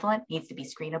be prevalent, needs to be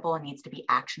screenable, and needs to be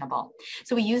actionable.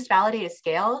 So we used validated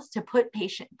scales to put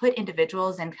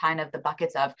individuals in kind of the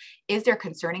buckets of, is there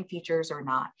concerning features or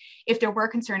not? If there were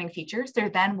concerning features, there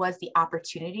then was the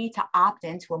opportunity to opt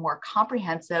into a more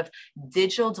comprehensive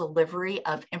digital delivery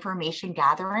of information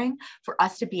gathering for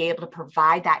us to be able to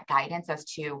provide that guidance as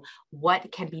to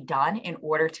what can be done in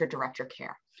order to direct your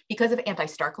care. Because of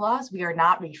anti-Stark laws, we are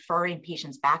not referring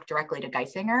patients back directly to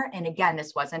Geisinger. And again,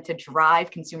 this wasn't to drive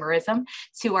consumerism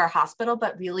to our hospital,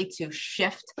 but really to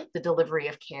shift the delivery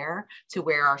of care to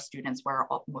where our students were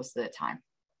most of the time.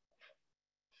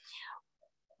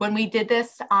 When we did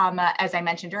this, as I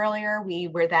mentioned earlier, we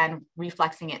were then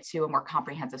reflexing it to a more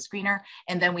comprehensive screener.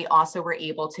 And then we also were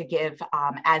able to give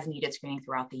as needed screening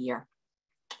throughout the year.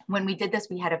 When we did this,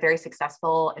 we had a very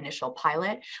successful initial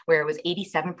pilot where it was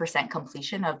 87%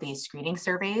 completion of these screening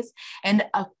surveys. And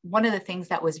one of the things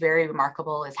that was very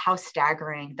remarkable is how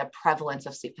staggering the prevalence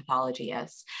of sleep pathology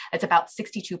is. It's about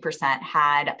 62%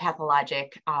 had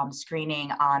pathologic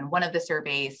screening on one of the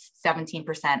surveys,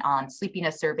 17% on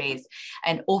sleepiness surveys,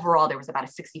 and overall there was about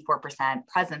a 64%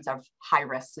 presence of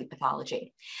high-risk sleep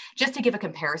pathology. Just to give a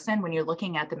comparison, when you're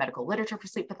looking at the medical literature for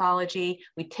sleep pathology,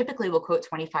 we typically will quote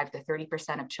 25 to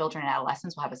 30% of children and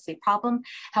adolescents will have a sleep problem.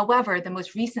 However, the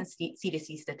most recent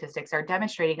CDC statistics are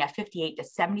demonstrating that 58 to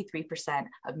 73%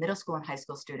 of middle school and high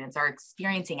school students are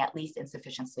experiencing at least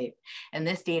insufficient sleep. And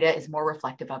this data is more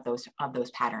reflective of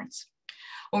those patterns.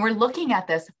 When we're looking at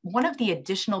this, one of the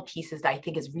additional pieces that I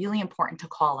think is really important to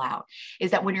call out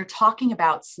is that when you're talking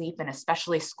about sleep and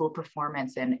especially school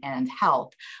performance and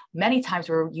health, many times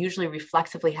we're usually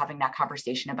reflexively having that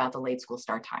conversation about the late school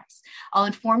start times. I'll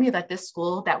inform you that this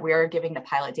school that we're giving the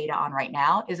pilot data on right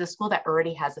now is a school that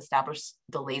already has established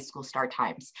the late school start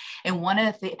times. And one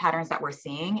of the patterns that we're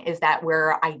seeing is that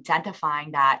we're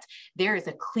identifying that there is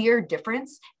a clear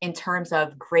difference in terms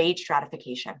of grade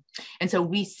stratification. And so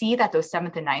we see that those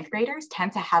 7th and 9th graders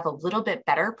tend to have a little bit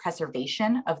better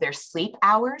preservation of their sleep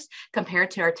hours compared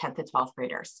to our 10th to 12th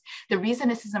graders. The reason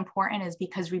this is important is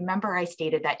because remember I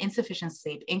stated that insufficient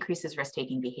sleep increases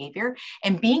risk-taking behavior,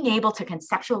 and being able to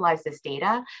conceptualize this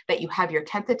data that you have your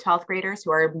 10th to 12th graders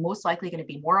who are most likely going to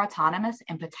be more autonomous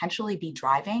and potentially be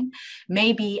driving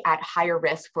may be at higher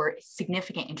risk for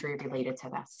significant injury related to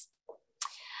this.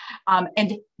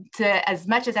 And as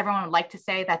much as everyone would like to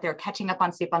say that they're catching up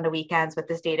on sleep on the weekends, what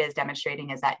this data is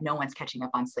demonstrating is that no one's catching up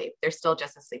on sleep. They're still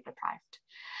just as sleep deprived.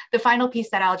 The final piece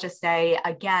that I'll just say,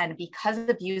 again, because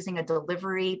of using a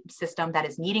delivery system that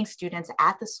is meeting students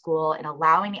at the school and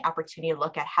allowing the opportunity to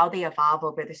look at how they evolve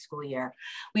over the school year,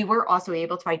 we were also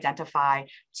able to identify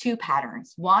two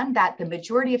patterns. One, that the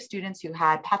majority of students who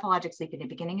had pathologic sleep in the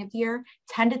beginning of the year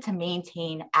tended to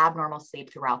maintain abnormal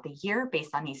sleep throughout the year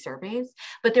based on these surveys,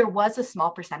 but there was a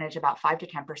small percentage, about 5 to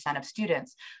 10% of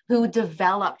students who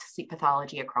developed sleep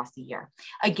pathology across the year.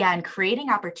 Again, creating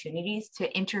opportunities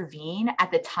to intervene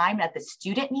at the time that the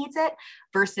student needs it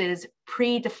versus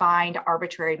predefined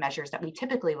arbitrary measures that we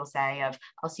typically will say of,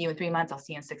 I'll see you in 3 months, I'll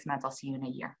see you in 6 months, I'll see you in a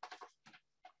year.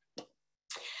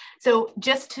 So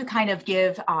just to kind of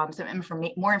give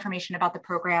more information about the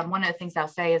program, one of the things I'll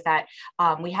say is that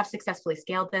we have successfully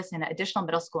scaled this in additional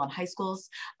middle school and high schools.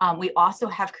 We also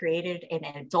have created an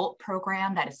adult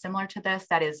program that is similar to this,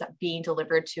 that is being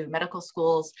delivered to medical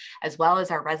schools, as well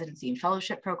as our residency and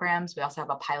fellowship programs. We also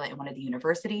have a pilot in one of the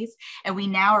universities. And we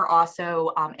now are also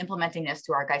implementing this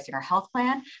to our Geisinger Health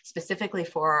Plan, specifically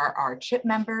for our CHIP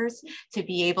members, to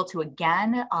be able to,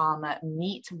 again,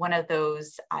 meet one of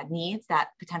those needs that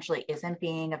potentially isn't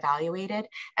being evaluated,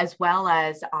 as well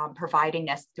as providing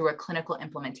this through a clinical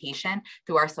implementation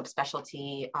through our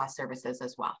subspecialty services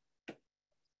as well.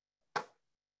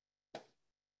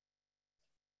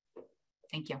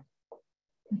 Thank you.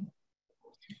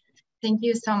 Thank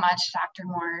you so much, Dr.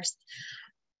 Morse.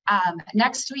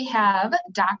 Next, we have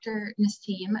Dr.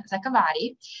 Naseem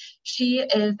Zakavati. She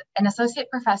is an associate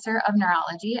professor of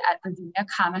neurology at Virginia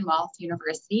Commonwealth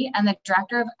University and the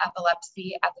director of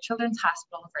epilepsy at the Children's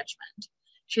Hospital of Richmond.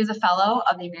 She is a fellow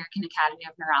of the American Academy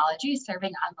of Neurology,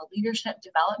 serving on the Leadership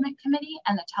Development Committee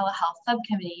and the Telehealth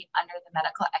Subcommittee under the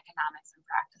Medical Economics and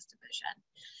Practice Division.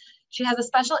 She has a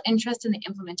special interest in the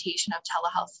implementation of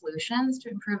telehealth solutions to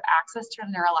improve access to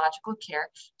neurological care,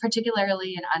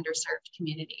 particularly in underserved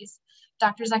communities.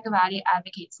 Dr. Zakavati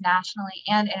advocates nationally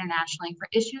and internationally for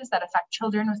issues that affect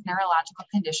children with neurological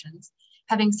conditions,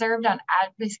 having served on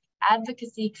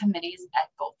advocacy committees at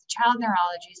both the Child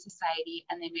Neurology Society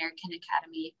and the American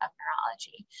Academy of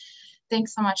Neurology.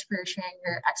 Thanks so much for sharing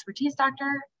your expertise,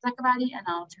 Dr. Zakavati, and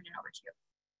I'll turn it over to you.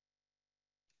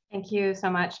 Thank you so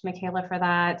much, Michaela, for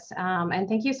that. And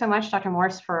thank you so much, Dr.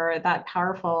 Morse, for that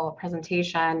powerful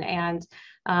presentation. And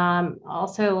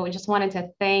also just wanted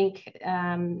to thank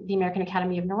the American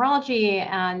Academy of Neurology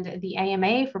and the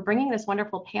AMA for bringing this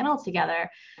wonderful panel together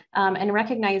and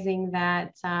recognizing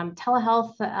that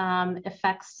telehealth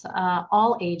affects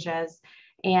all ages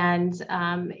and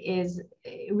is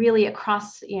really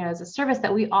across, as a service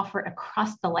that we offer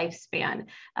across the lifespan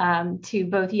to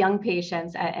both young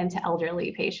patients and to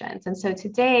elderly patients. And so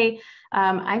today,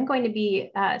 I'm going to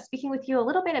be speaking with you a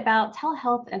little bit about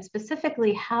telehealth and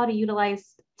specifically how to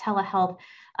utilize telehealth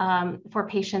for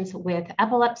patients with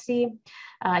epilepsy.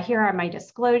 Here are my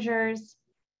disclosures.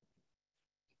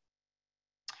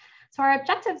 So our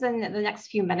objectives in the next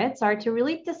few minutes are to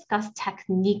really discuss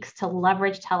techniques to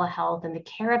leverage telehealth in the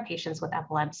care of patients with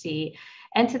epilepsy,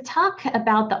 and to talk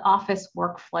about the office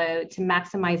workflow to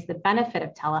maximize the benefit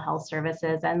of telehealth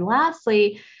services. And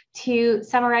lastly, to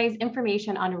summarize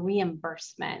information on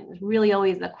reimbursement. Really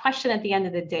always the question at the end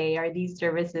of the day, are these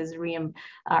services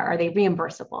are they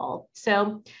reimbursable?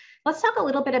 So let's talk a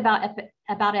little bit about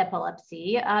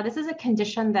epilepsy. This is a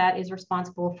condition that is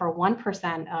responsible for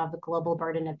 1% of the global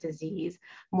burden of disease.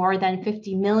 More than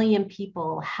 50 million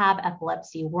people have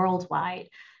epilepsy worldwide.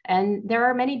 And there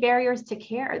are many barriers to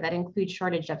care that include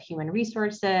shortage of human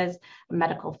resources,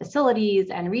 medical facilities,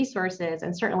 and resources.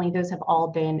 And certainly those have all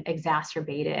been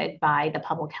exacerbated by the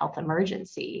public health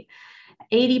emergency.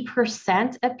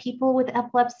 80% of people with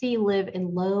epilepsy live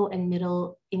in low and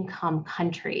middle income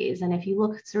countries. And if you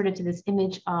look sort of to this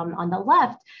image on the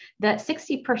left, that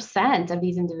 60% of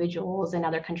these individuals in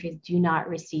other countries do not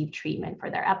receive treatment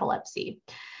for their epilepsy.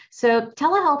 So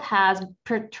telehealth has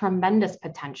tremendous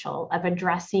potential of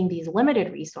addressing these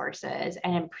limited resources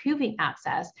and improving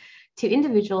access to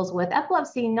individuals with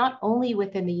epilepsy, not only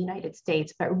within the United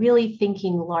States, but really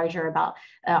thinking larger about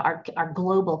our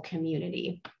global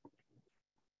community.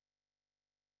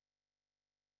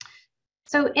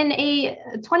 So in a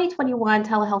 2021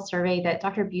 telehealth survey that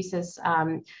Dr. Busis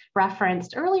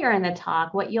referenced earlier in the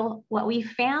talk, what we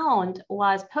found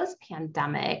was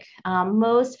post-pandemic,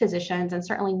 most physicians and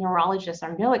certainly neurologists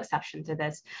are no exception to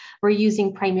this, were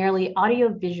using primarily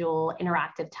audiovisual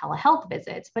interactive telehealth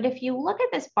visits. But if you look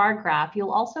at this bar graph,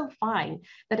 you'll also find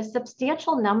that a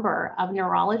substantial number of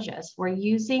neurologists were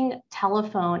using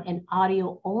telephone and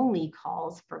audio-only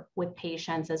calls with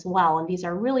patients as well. And these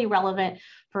are really relevant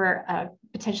for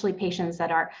potentially patients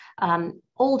that are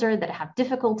older, that have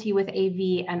difficulty with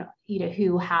AV, and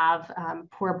who have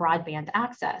poor broadband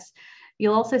access.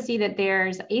 You'll also see that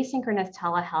there's asynchronous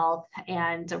telehealth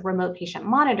and remote patient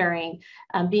monitoring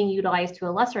being utilized to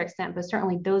a lesser extent, but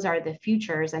certainly those are the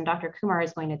futures. And Dr. Kumar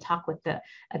is going to talk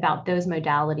about those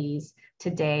modalities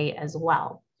today as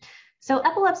well. So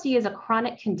epilepsy is a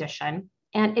chronic condition,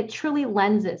 and it truly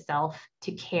lends itself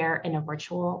to care in a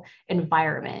virtual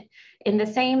environment. In the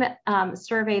same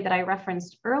survey that I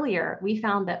referenced earlier, we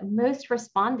found that most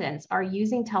respondents are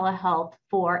using telehealth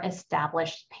for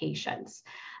established patients.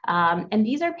 And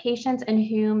these are patients in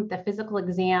whom the physical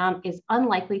exam is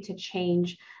unlikely to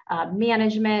change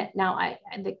management. Now,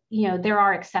 there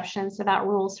are exceptions to that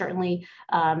rule. Certainly,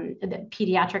 the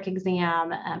pediatric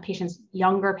exam,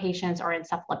 younger patients or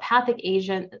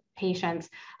encephalopathic patients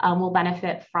will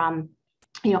benefit from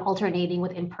alternating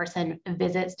with in-person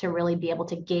visits to really be able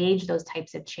to gauge those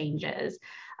types of changes.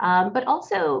 But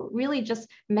also really just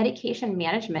medication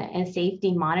management and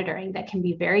safety monitoring that can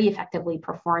be very effectively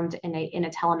performed in a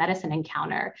telemedicine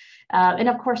encounter. And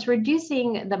of course,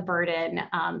 reducing the burden,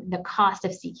 the cost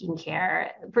of seeking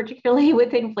care, particularly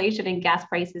with inflation and gas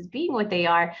prices being what they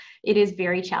are, it is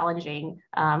very challenging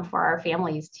for our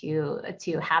families to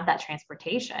have that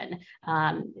transportation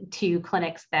to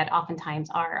clinics that oftentimes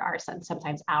are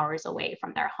sometimes hours away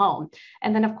from their home.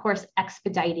 And then of course,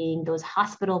 expediting those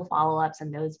hospital follow-ups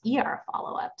and those ER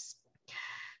follow-ups.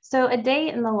 So a day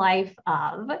in the life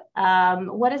of,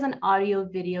 what does an audio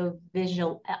video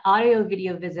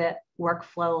visit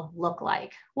workflow look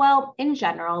like? Well, in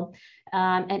general,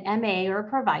 an MA or a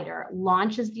provider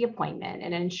launches the appointment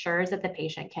and ensures that the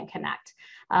patient can connect.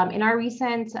 In our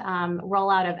recent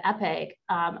rollout of Epic,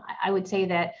 I would say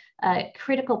that a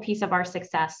critical piece of our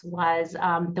success was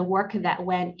the work that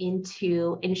went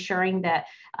into ensuring that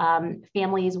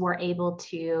families were able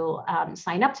to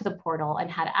sign up to the portal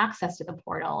and had access to the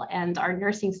portal. And our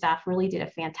nursing staff really did a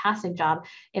fantastic job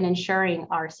in ensuring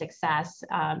our success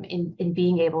in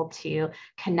being able to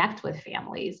connect with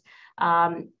families.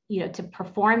 To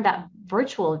perform that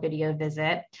virtual video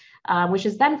visit, which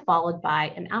is then followed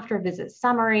by an after visit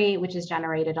summary, which is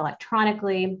generated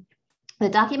electronically. The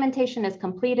documentation is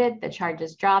completed, the charge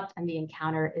is dropped, and the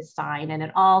encounter is signed, and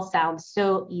it all sounds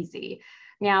so easy.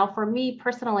 Now, for me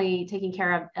personally, taking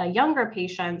care of younger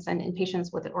patients and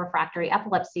patients with refractory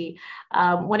epilepsy,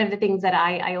 one of the things that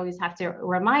I always have to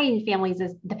remind families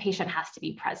is the patient has to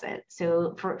be present.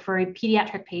 So for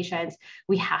pediatric patients,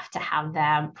 we have to have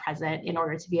them present in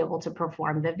order to be able to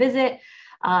perform the visit.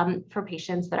 For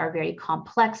patients that are very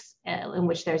complex, in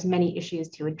which there's many issues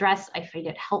to address, I find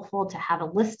it helpful to have a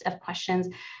list of questions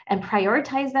and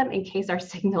prioritize them in case our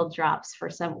signal drops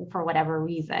for whatever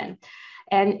reason.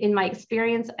 And in my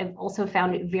experience, I've also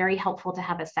found it very helpful to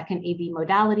have a second AV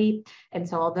modality. And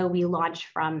so although we launch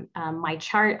from my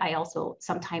chart, I also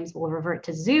sometimes will revert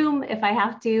to Zoom if I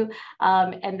have to.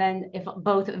 And then if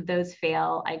both of those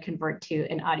fail, I convert to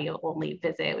an audio only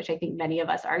visit, which I think many of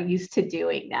us are used to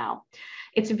doing now.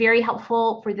 It's very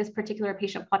helpful for this particular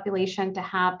patient population to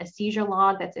have a seizure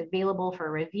log that's available for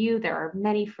review. There are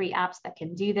many free apps that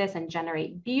can do this and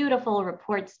generate beautiful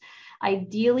reports.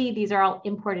 Ideally, these are all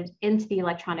imported into the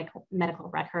electronic medical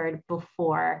record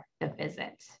before the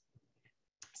visit.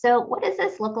 So what does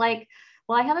this look like?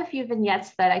 Well, I have a few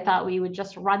vignettes that I thought we would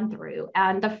just run through.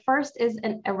 And the first is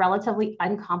a relatively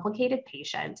uncomplicated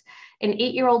patient, an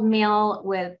 8-year-old male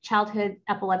with childhood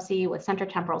epilepsy with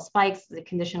centrotemporal spikes, the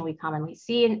condition we commonly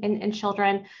see in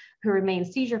children, who remain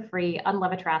seizure-free on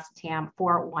levetiracetam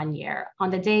for 1 year. On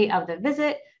the day of the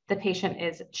visit, the patient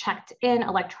is checked in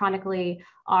electronically.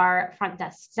 Our front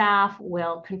desk staff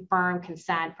will confirm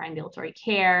consent for ambulatory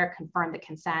care, confirm the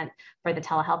consent for the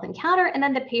telehealth encounter, and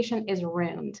then the patient is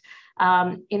roomed.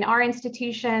 In our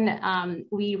institution,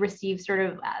 we receive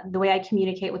the way I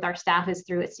communicate with our staff is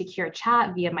through a secure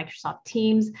chat via Microsoft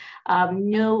Teams.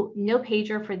 No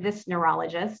pager for this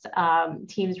neurologist.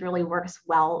 Teams really works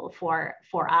well for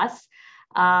us.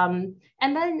 And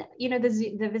then,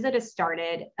 the visit is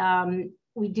started.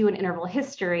 We do an interval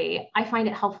history. I find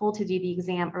it helpful to do the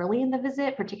exam early in the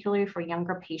visit, particularly for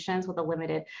younger patients with a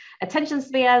limited attention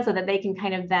span, so that they can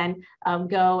kind of then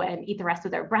go and eat the rest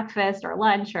of their breakfast or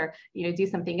lunch or do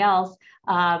something else.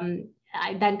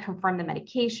 I then confirm the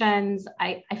medications.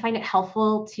 I find it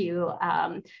helpful to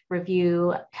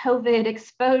review COVID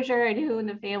exposure and who in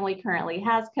the family currently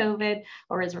has COVID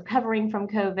or is recovering from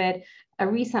COVID. A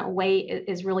recent wait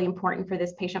is really important for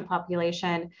this patient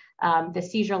population, the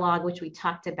seizure log, which we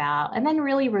talked about, and then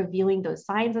really reviewing those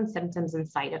signs and symptoms and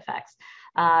side effects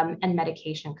and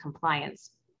medication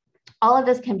compliance. All of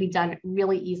this can be done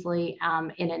really easily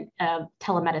in a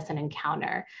telemedicine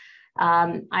encounter.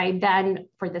 I then,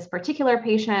 for this particular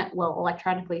patient, will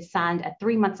electronically send a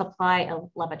 3-month supply of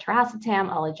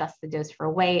levetiracetam. I'll adjust the dose for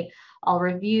weight. I'll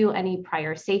review any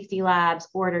prior safety labs,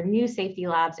 order new safety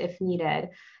labs if needed,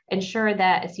 ensure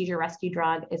that a seizure rescue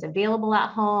drug is available at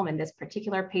home. And this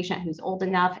particular patient who's old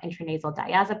enough, intranasal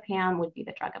diazepam would be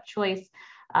the drug of choice.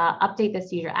 Update the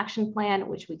seizure action plan,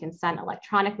 which we can send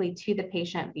electronically to the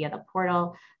patient via the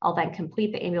portal. I'll then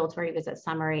complete the ambulatory visit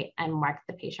summary and mark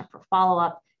the patient for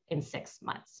follow-up in 6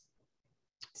 months.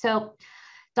 So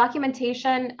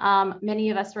Documentation, many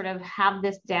of us sort of have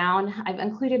this down. I've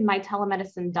included my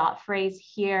telemedicine dot phrase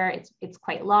here. It's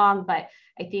quite long, but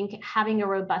I think having a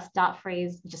robust dot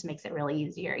phrase just makes it really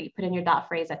easier. You put in your dot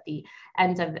phrase at the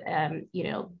end of,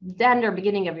 the end or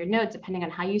beginning of your note, depending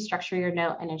on how you structure your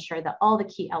note, and ensure that all the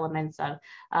key elements of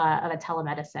a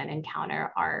telemedicine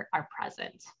encounter are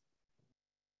present.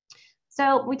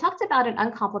 So we talked about an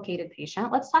uncomplicated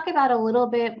patient. Let's talk about a little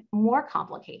bit more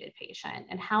complicated patient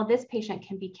and how this patient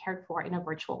can be cared for in a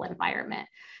virtual environment.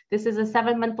 This is a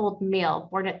 7-month-old male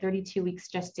born at 32 weeks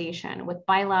gestation with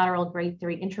bilateral grade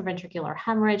 3 intraventricular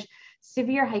hemorrhage,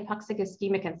 severe hypoxic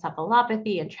ischemic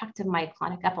encephalopathy, and tractive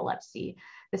myoclonic epilepsy.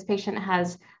 This patient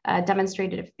has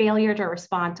demonstrated a failure to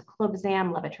respond to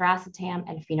clobazam, levetiracetam,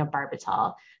 and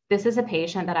phenobarbital. This is a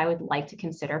patient that I would like to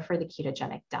consider for the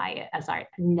ketogenic diet as our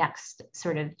next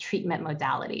sort of treatment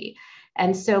modality.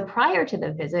 And so prior to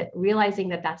the visit, realizing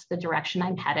that that's the direction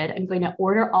I'm headed, I'm going to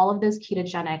order all of those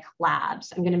ketogenic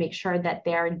labs. I'm going to make sure that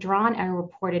they're drawn and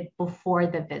reported before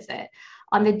the visit.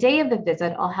 On the day of the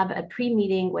visit, I'll have a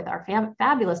pre-meeting with our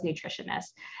fabulous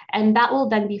nutritionist, and that will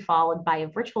then be followed by a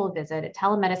virtual visit, a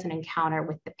telemedicine encounter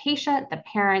with the patient, the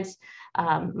parents,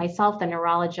 myself, the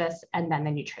neurologist, and then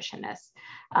the nutritionist.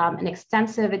 An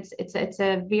extensive, it's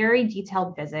a very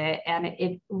detailed visit, and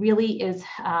it really is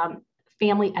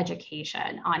family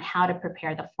education on how to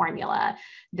prepare the formula,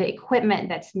 the equipment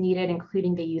that's needed,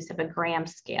 including the use of a gram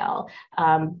scale,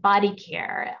 body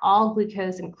care, all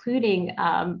glucose, including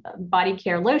body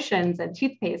care lotions and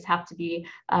toothpaste have to be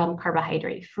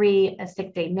carbohydrate free, a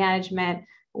sick day management,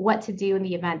 what to do in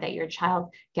the event that your child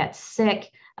gets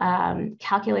sick,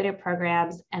 calculated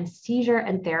programs, and seizure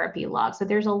and therapy logs. So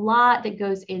there's a lot that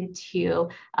goes into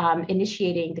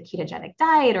initiating the ketogenic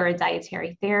diet or a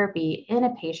dietary therapy in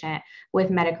a patient with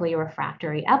medically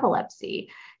refractory epilepsy.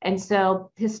 And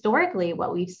so historically,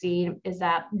 what we've seen is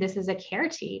that this is a care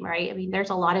team, right? I mean,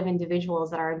 there's a lot of individuals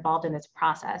that are involved in this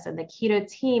process, and the keto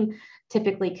team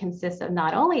typically consists of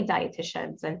not only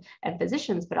dietitians and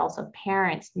physicians, but also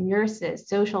parents, nurses,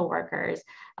 social workers,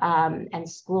 and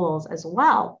schools as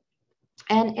well.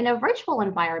 And in a virtual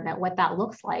environment, what that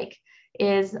looks like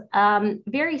is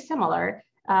very similar.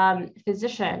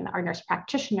 Physician, our nurse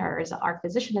practitioners, our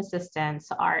physician assistants,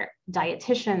 our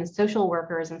dietitians, social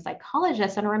workers, and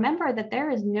psychologists. And remember that there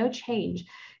is no change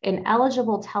in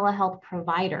eligible telehealth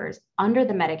providers under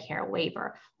the Medicare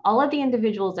waiver. All of the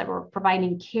individuals that were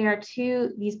providing care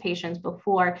to these patients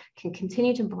before can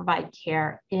continue to provide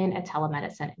care in a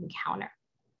telemedicine encounter.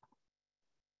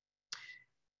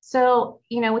 So,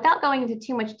 without going into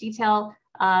too much detail,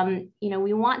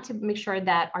 we want to make sure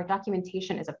that our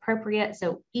documentation is appropriate.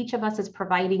 So each of us is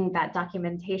providing that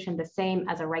documentation the same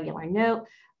as a regular note,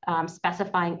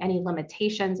 specifying any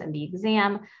limitations in the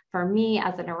exam. For me,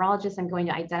 as a neurologist, I'm going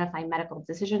to identify medical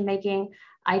decision-making.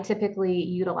 I typically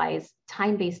utilize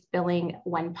time-based billing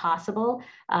when possible.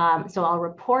 So I'll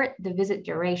report the visit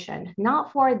duration,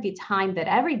 not for the time that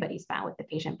everybody spent with the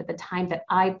patient, but the time that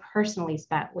I personally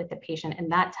spent with the patient in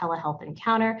that telehealth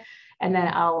encounter. And then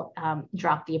I'll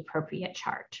drop the appropriate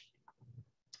charge.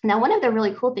 Now, one of the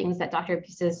really cool things that Dr.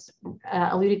 Busis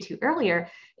alluded to earlier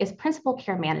is principal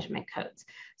care management codes.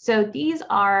 So these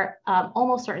are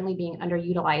almost certainly being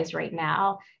underutilized right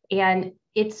now. And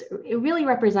it really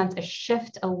represents a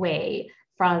shift away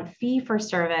from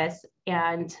fee-for-service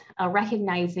and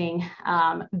recognizing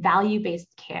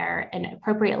value-based care and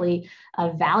appropriately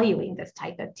valuing this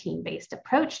type of team-based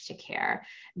approach to care.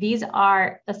 These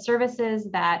are the services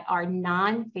that are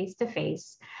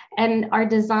non-face-to-face and are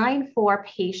designed for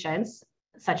patients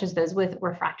such as those with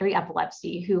refractory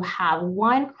epilepsy who have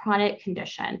one chronic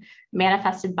condition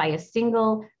manifested by a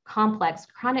single complex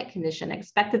chronic condition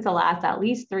expected to last at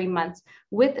least 3 months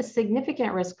with a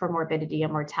significant risk for morbidity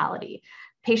and mortality.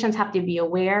 Patients have to be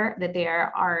aware that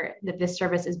that this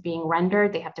service is being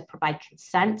rendered. They have to provide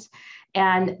consent.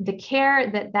 And the care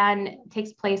that then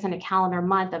takes place in a calendar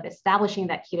month of establishing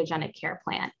that ketogenic care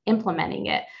plan, implementing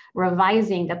it,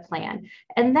 revising the plan,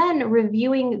 and then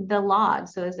reviewing the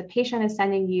logs. So as the patient is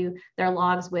sending you their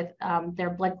logs with their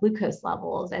blood glucose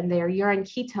levels and their urine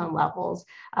ketone levels,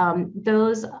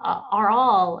 those are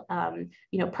all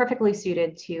perfectly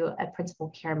suited to a principal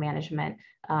care management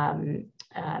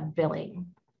billing.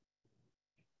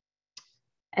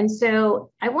 And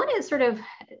so I want to sort of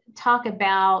talk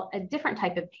about a different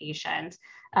type of patient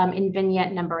in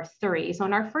vignette number 3. So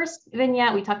in our first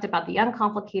vignette, we talked about the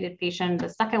uncomplicated patient. The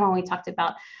second one, we talked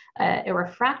about a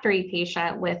refractory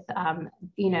patient with,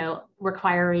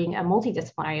 requiring a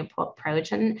multidisciplinary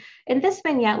approach. And in this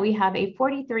vignette, we have a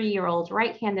 43-year-old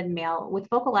right-handed male with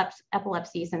focal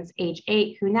epilepsy since age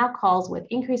 8, who now calls with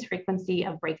increased frequency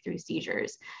of breakthrough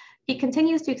seizures. He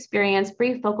continues to experience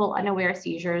brief focal unaware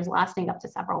seizures lasting up to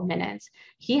several minutes.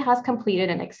 He has completed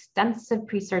an extensive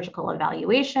pre-surgical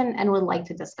evaluation and would like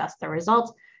to discuss the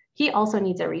results. He also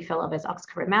needs a refill of his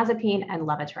oxcarbazepine and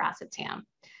levetiracetam.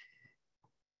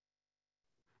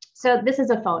 So this is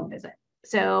a phone visit.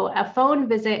 So a phone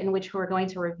visit in which we're going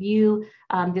to review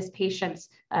this patient's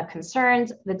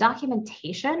concerns. The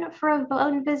documentation for a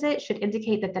phone visit should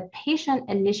indicate that the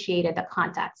patient initiated the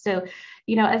contact. So,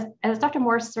 as Dr.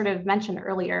 Morse sort of mentioned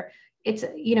earlier, it's,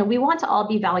 we want to all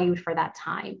be valued for that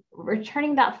time.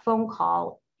 Returning that phone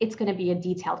call, it's going to be a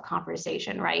detailed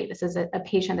conversation, right? This is a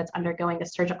patient that's undergoing a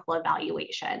surgical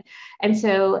evaluation. And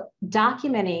so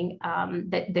documenting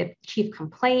the chief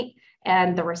complaint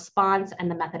and the response and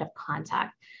the method of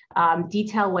contact.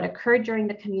 Detail what occurred during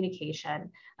the communication,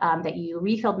 that you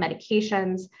refilled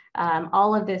medications.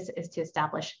 All of this is to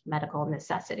establish medical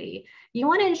necessity. You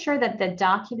want to ensure that the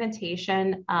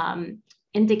documentation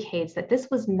indicates that this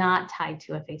was not tied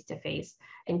to a face-to-face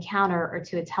encounter or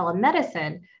to a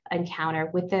telemedicine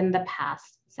encounter within the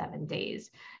past 7 days.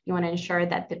 You want to ensure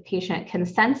that the patient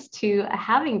consents to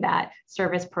having that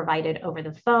service provided over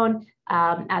the phone.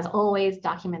 As always,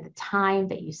 document the time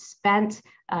that you spent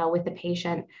with the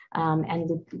patient and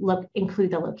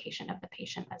include the location of the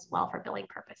patient as well for billing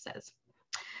purposes.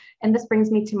 And this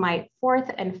brings me to my fourth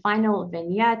and final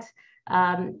vignette,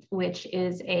 which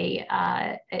is a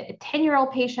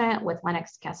 10-year-old patient with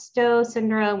Lennox-Gastaut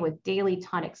syndrome with daily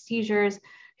tonic seizures,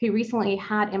 who recently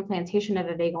had implantation of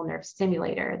a vagal nerve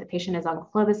stimulator. The patient is on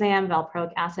clobazam,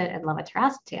 valproic acid, and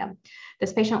levetiracetam.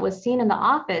 This patient was seen in the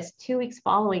office 2 weeks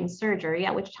following surgery,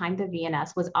 at which time the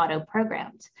VNS was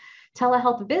auto-programmed.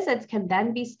 Telehealth visits can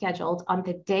then be scheduled on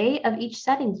the day of each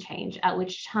setting change, at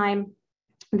which time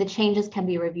the changes can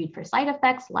be reviewed for side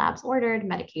effects, labs ordered,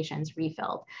 medications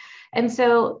refilled. And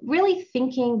so really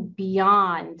thinking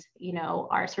beyond,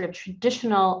 our sort of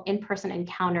traditional in-person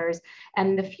encounters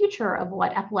and the future of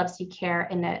what epilepsy care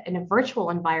in a virtual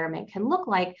environment can look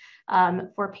like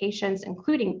for patients,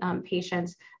 including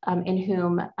patients in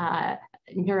whom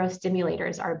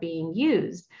neurostimulators are being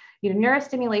used.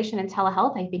 Neurostimulation and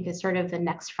telehealth, I think, is sort of the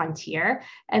next frontier.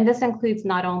 And this includes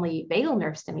not only vagal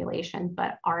nerve stimulation,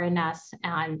 but RNS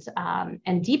and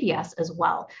DBS as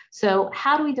well. So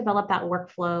how do we develop that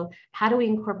workflow? How do we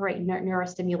incorporate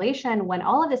neurostimulation when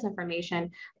all of this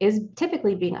information is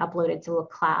typically being uploaded to a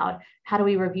cloud? How do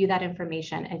we review that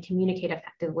information and communicate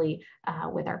effectively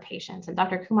with our patients? And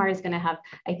Dr. Kumar is going to have,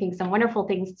 I think, some wonderful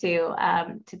things to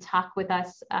talk with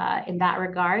us in that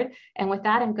regard. And with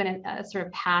that, I'm going to sort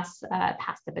of pass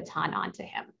the baton on to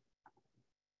him.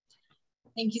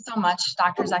 Thank you so much,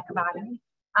 Dr. Zakavati.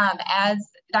 As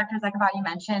Dr. Zakavati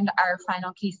mentioned, our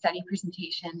final case study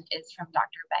presentation is from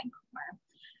Dr. Ben Kumar.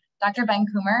 Dr. Ben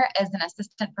Kumar is an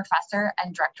assistant professor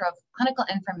and director of clinical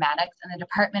informatics in the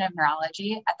Department of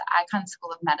Neurology at the Icahn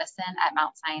School of Medicine at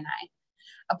Mount Sinai.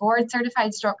 A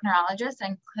board-certified stroke neurologist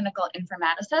and clinical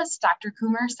informaticist, Dr.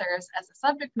 Kumar serves as a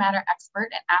subject matter expert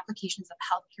in applications of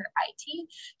healthcare IT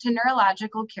to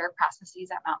neurological care processes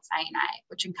at Mount Sinai,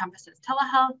 which encompasses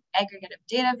telehealth, aggregative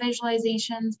data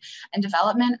visualizations, and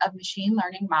development of machine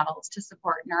learning models to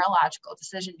support neurological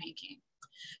decision-making.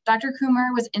 Dr.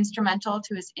 Kumar was instrumental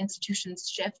to his institution's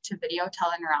shift to video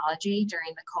teleneurology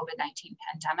during the COVID-19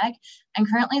 pandemic and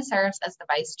currently serves as the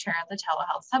vice chair of the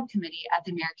telehealth subcommittee at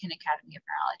the American Academy of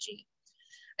Neurology.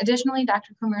 Additionally,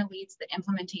 Dr. Kumar leads the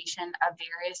implementation of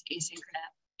various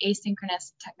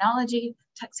asynchronous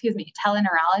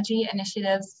teleneurology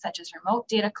initiatives such as remote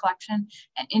data collection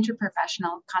and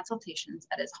interprofessional consultations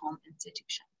at his home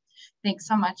institution. Thanks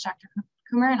so much, Dr.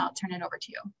 Kumar, and I'll turn it over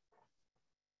to you.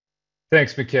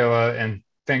 Thanks, Michaela, and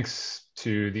thanks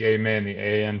to the AMA and the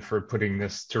AAN for putting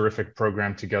this terrific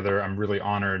program together. I'm really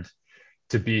honored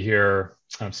to be here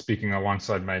speaking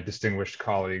alongside my distinguished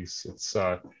colleagues. It's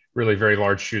really very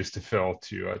large shoes to fill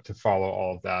to follow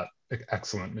all of that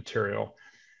excellent material.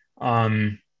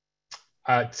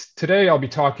 Today, I'll be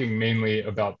talking mainly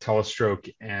about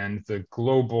telestroke and the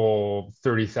global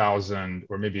 30,000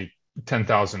 or maybe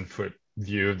 10,000 foot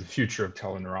view of the future of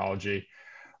teleneurology.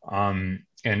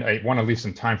 And I want to leave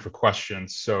some time for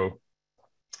questions, so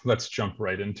let's jump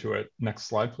right into it. Next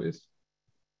slide, please.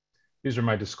 These are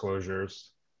my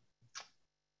disclosures.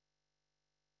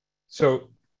 So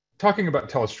talking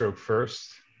about telestroke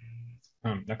first.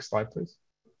 Next slide, please.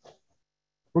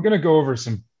 we're going to go over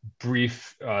some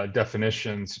brief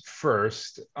definitions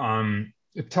first.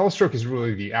 Telestroke is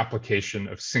really the application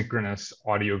of synchronous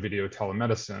audio-video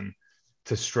telemedicine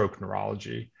to stroke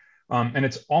neurology. And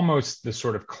it's almost the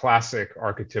sort of classic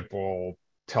archetypal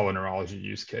teleneurology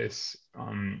use case.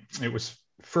 It was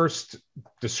first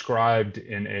described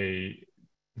in a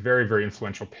very, very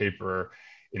influential paper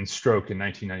in Stroke in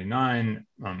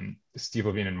 1999. Steve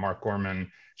Levine and Mark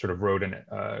Gorman sort of wrote an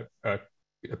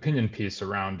opinion piece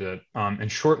around it.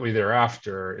 And shortly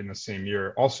thereafter, in the same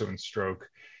year, also in Stroke,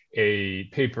 a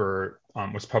paper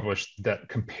was published that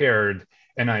compared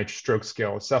NIH stroke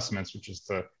scale assessments, which is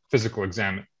the physical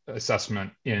exam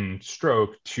assessment in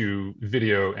stroke, to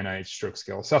video NIH stroke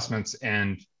scale assessments,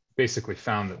 and basically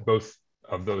found that both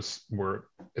of those were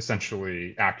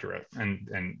essentially accurate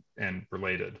and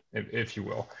related, if you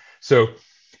will. So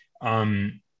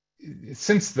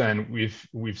since then,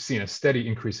 we've seen a steady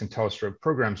increase in telestroke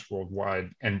programs worldwide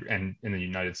and in the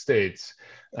United States,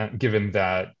 given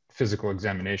that physical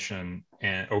examination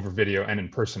and over video and in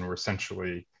person were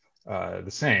essentially the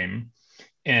same.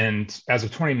 And as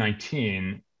of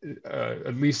 2019,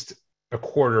 at least a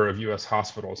quarter of US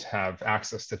hospitals have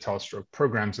access to telestroke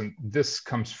programs. And this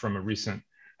comes from a recent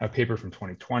paper from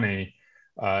 2020.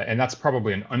 And that's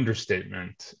probably an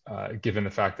understatement, given the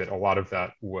fact that a lot of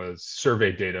that was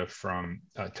survey data from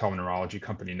teleneurology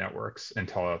company networks and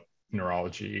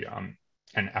teleneurology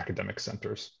and academic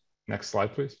centers. Next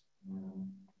slide, please.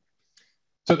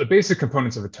 So the basic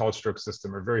components of a telestroke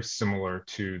system are very similar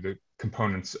to the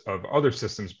components of other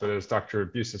systems, but as Dr.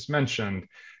 Busis mentioned,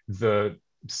 the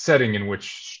setting in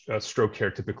which stroke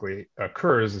care typically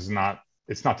occurs it's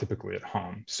not typically at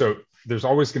home. So there's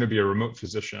always going to be a remote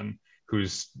physician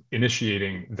who's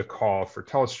initiating the call for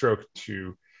telestroke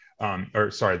to,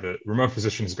 the remote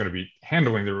physician is going to be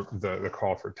handling the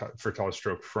call for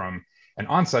telestroke from an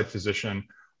on-site physician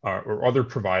or other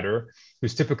provider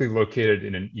who's typically located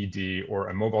in an ED or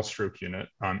a mobile stroke unit,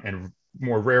 and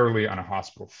more rarely on a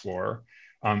hospital floor.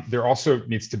 There also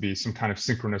needs to be some kind of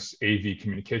synchronous AV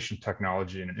communication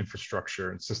technology and an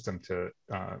infrastructure and system to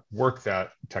work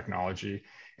that technology.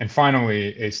 And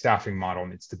finally, a staffing model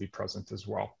needs to be present as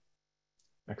well.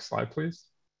 Next slide, please.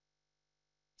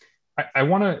 I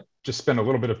want to just spend a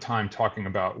little bit of time talking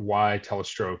about why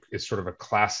telestroke is sort of a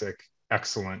classic,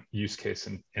 excellent use case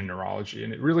in neurology.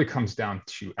 And it really comes down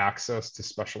to access to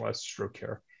specialized stroke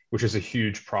care, which is a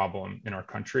huge problem in our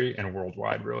country and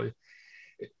worldwide, really.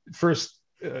 First,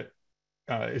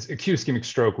 is acute ischemic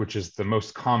stroke, which is the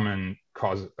most common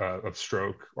cause of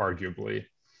stroke, arguably,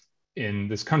 in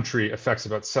this country, affects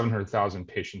about 700,000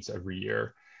 patients every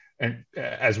year. And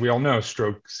as we all know,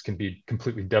 strokes can be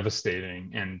completely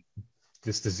devastating, and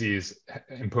this disease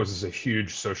imposes a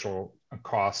huge social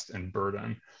cost and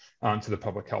burden to the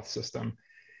public health system.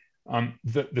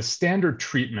 The standard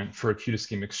treatment for acute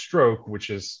ischemic stroke, which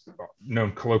is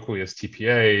known colloquially as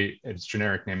TPA, its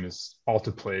generic name is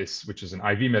alteplase, which is an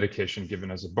IV medication given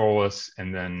as a bolus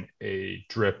and then a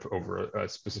drip over a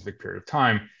specific period of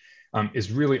time,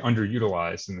 is really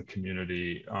underutilized in the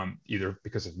community, either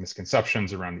because of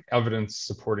misconceptions around the evidence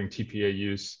supporting TPA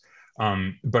use,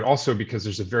 but also because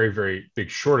there's a very, very big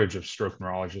shortage of stroke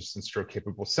neurologists and stroke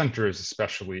capable centers,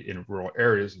 especially in rural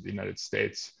areas of the United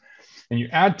States. And you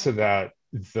add to that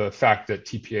the fact that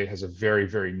TPA has a very,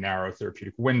 very narrow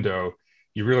therapeutic window.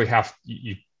 You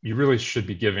really should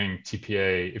be giving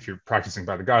TPA, if you're practicing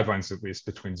by the guidelines, at least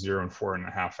between 0 and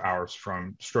 4.5 hours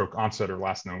from stroke onset or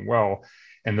last known well.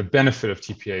 And the benefit of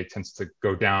TPA tends to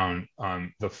go down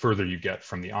the further you get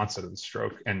from the onset of the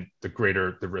stroke and the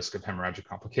greater the risk of hemorrhagic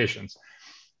complications.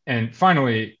 And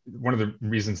finally, one of the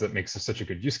reasons that makes this such a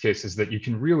good use case is that you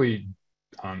can really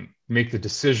make the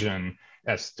decision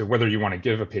as to whether you want to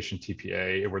give a patient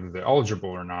TPA or whether they're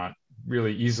eligible or not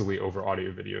really easily over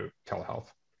audio video telehealth.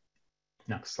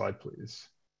 Next slide, please.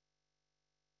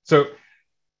 So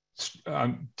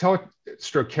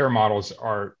telestroke care models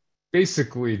are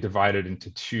basically divided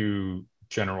into two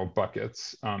general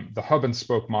buckets, the hub and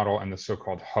spoke model and the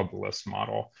so-called hubless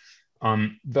model.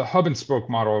 The hub and spoke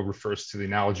model refers to the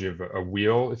analogy of a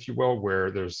wheel, if you will, where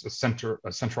there's a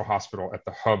central hospital at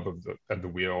the hub of the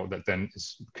wheel that then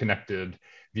is connected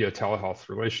via telehealth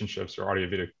relationships or audio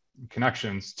video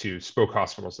connections to spoke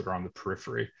hospitals that are on the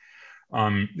periphery.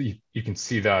 You can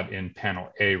see that in panel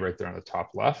A right there on the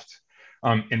top left.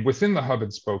 And within the hub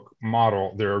and spoke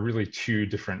model, there are really two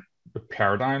different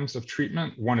paradigms of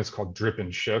treatment. One is called drip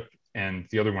and ship, and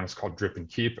the other one is called drip and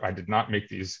keep. I did not make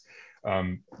these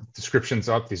descriptions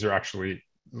up. These are actually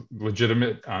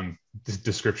legitimate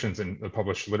descriptions in the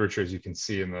published literature, as you can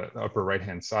see in the upper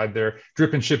right-hand side there.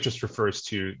 Drip and ship just refers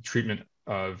to treatment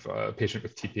of a patient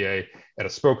with TPA at a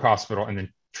spoke hospital and then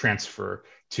transfer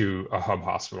to a hub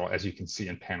hospital, as you can see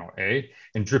in panel A.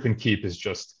 And drip and keep is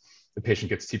just the patient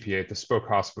gets TPA at the spoke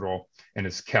hospital and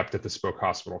is kept at the spoke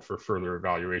hospital for further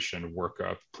evaluation,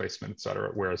 workup, placement, et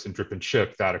cetera. Whereas in drip and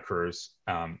ship, that occurs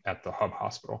at the hub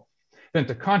hospital. Then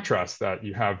to contrast that,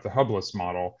 you have the hubless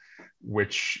model,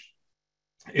 which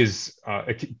is,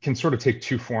 it can sort of take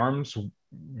two forms.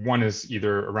 One is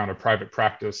either around a private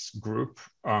practice group,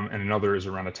 and another is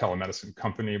around a telemedicine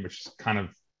company, which is kind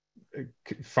of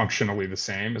functionally the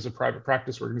same as a private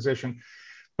practice organization.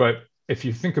 But if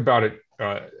you think about it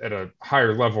at a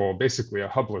higher level, basically a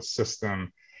hubless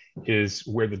system is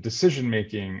where the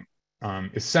decision-making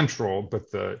is central, but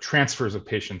the transfers of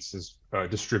patients is a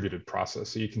distributed process.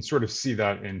 So you can sort of see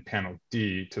that in panel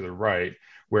D to the right,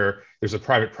 where there's a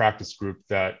private practice group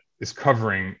that is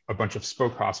covering a bunch of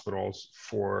spoke hospitals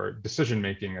for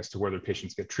decision-making as to whether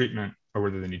patients get treatment or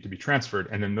whether they need to be transferred.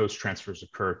 And then those transfers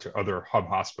occur to other hub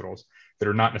hospitals that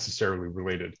are not necessarily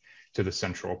related to the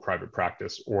central private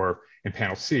practice, or in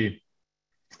panel C,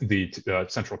 the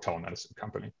central telemedicine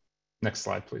company. Next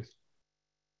slide, please.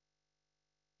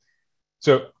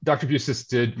 So Dr. Busis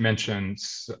did mention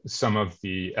some of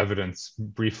the evidence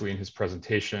briefly in his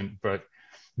presentation, but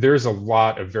there's a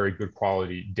lot of very good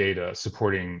quality data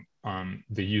supporting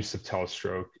the use of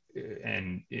telestroke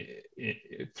and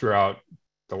throughout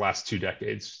the last 2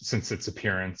 decades since its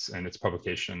appearance and its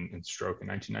publication in Stroke in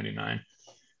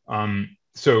 1999.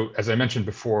 So as I mentioned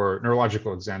before,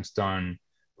 neurological exams done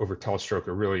over telestroke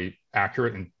are really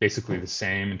accurate and basically the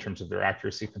same in terms of their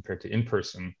accuracy compared to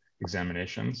in-person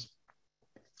examinations.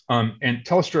 And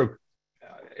telestroke,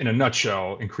 in a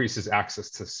nutshell, increases access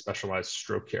to specialized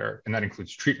stroke care, and that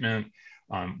includes treatment,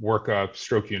 workup,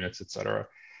 stroke units, et cetera.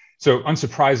 So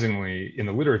unsurprisingly, in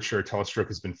the literature, telestroke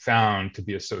has been found to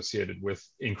be associated with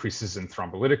increases in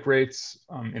thrombolytic rates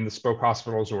in the spoke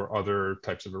hospitals or other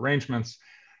types of arrangements.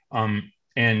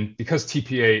 And because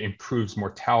TPA improves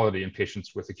mortality in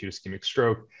patients with acute ischemic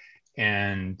stroke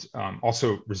and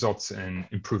also results in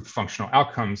improved functional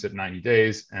outcomes at 90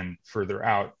 days and further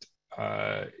out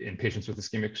in patients with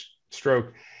ischemic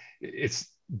stroke, it's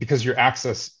because your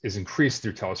access is increased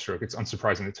through telestroke, it's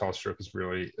unsurprising that telestroke is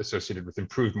really associated with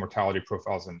improved mortality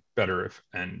profiles and better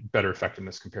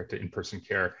effectiveness compared to in-person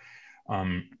care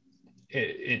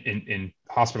in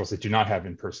hospitals that do not have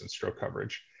in-person stroke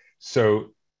coverage. So,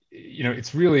 you know,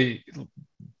 it's really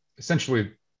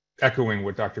essentially echoing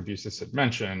what Dr. Busis had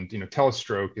mentioned. You know,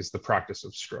 telestroke is the practice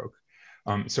of stroke.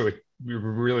 So we're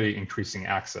really increasing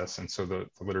access, and so the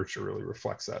literature really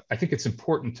reflects that. I think it's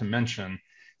important to mention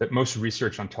that most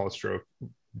research on telestroke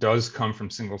does come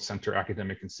from single center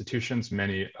academic institutions,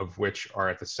 many of which are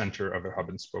at the center of a hub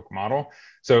and spoke model.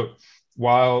 So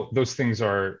while those things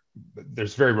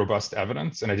there's very robust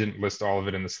evidence, and I didn't list all of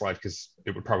it in the slide because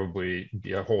it would probably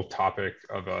be a whole topic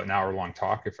of an hour-long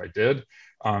talk if I did.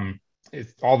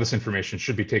 All this information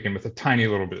should be taken with a tiny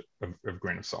little bit of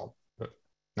grain of salt. But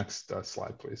next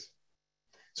slide, please.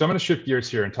 So I'm going to shift gears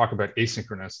here and talk about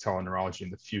asynchronous teleneurology in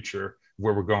the future,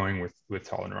 where we're going with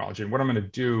teleneurology. And what I'm going to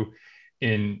do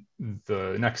in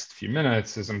the next few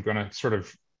minutes is I'm going to sort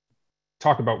of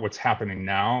talk about what's happening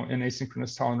now in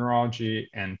asynchronous teleneurology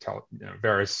and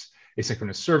various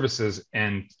asynchronous services,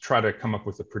 and try to come up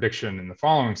with a prediction in the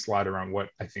following slide around what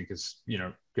I think is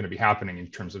going to be happening in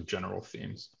terms of general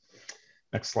themes.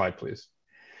 Next slide, please.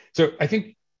 So I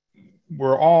think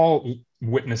we're all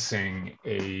witnessing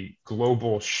a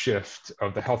global shift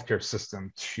of the healthcare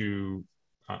system to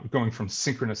going from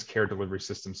synchronous care delivery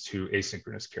systems to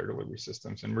asynchronous care delivery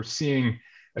systems. And we're seeing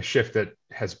a shift that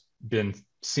has been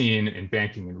seen in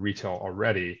banking and retail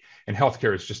already, and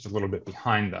healthcare is just a little bit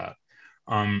behind that.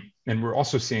 And we're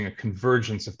also seeing a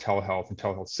convergence of telehealth and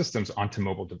telehealth systems onto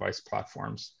mobile device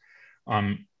platforms.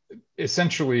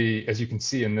 Essentially, as you can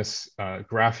see in this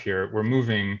graph here, we're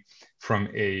moving from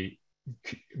a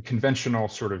conventional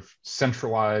sort of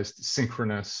centralized,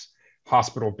 synchronous,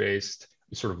 hospital-based,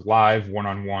 sort of live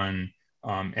one-on-one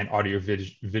and audio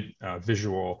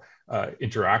visual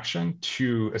interaction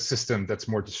to a system that's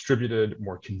more distributed,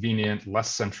 more convenient,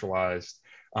 less centralized,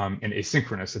 and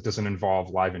asynchronous. It doesn't involve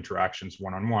live interactions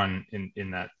one-on-one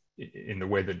in the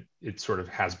way that it sort of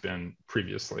has been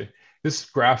previously. This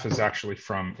graph is actually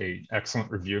from an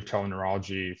excellent review of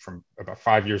teleneurology from about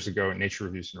 5 years ago in Nature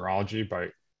Reviews Neurology by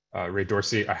Ray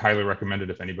Dorsey. I highly recommend it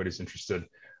if anybody's interested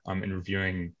in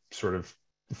reviewing sort of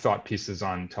thought pieces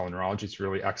on teleneurology. It's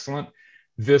really excellent.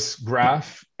 This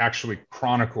graph actually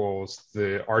chronicles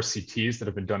the RCTs that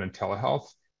have been done in telehealth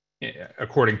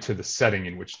according to the setting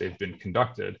in which they've been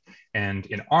conducted. And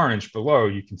in orange below,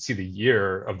 you can see the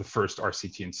year of the first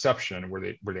RCT inception where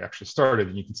they actually started.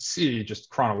 And you can see just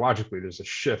chronologically, there's a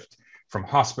shift from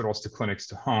hospitals to clinics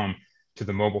to home to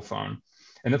the mobile phone.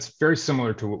 And that's very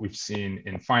similar to what we've seen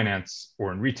in finance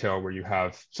or in retail, where you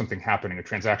have something happening, a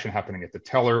transaction happening at the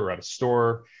teller or at a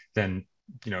store, then,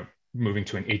 moving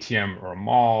to an ATM or a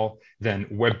mall, then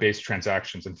web-based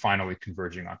transactions, and finally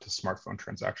converging onto smartphone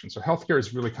transactions. So healthcare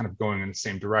is really kind of going in the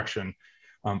same direction,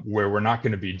 where we're not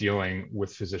going to be dealing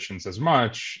with physicians as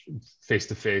much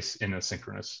face-to-face in a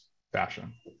synchronous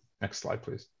fashion. Next slide,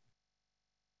 please.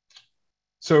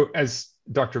 So as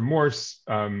Dr. Morse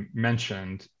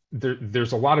mentioned,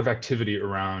 there's a lot of activity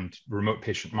around remote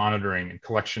patient monitoring and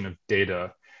collection of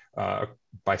data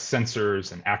by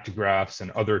sensors and actigraphs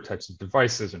and other types of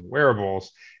devices and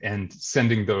wearables, and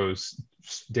sending those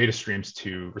data streams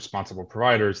to responsible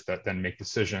providers that then make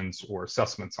decisions or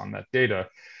assessments on that data.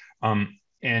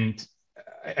 And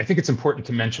I think it's important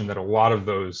to mention that a lot of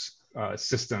those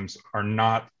systems are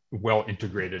not well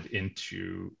integrated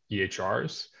into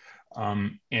EHRs.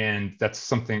 And that's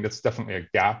definitely a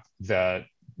gap that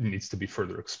needs to be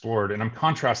further explored. And I'm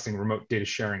contrasting remote data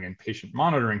sharing and patient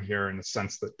monitoring here in the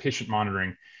sense that patient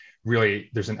monitoring,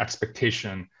 really, there's an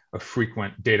expectation of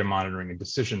frequent data monitoring and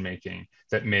decision-making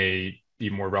that may be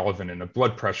more relevant in a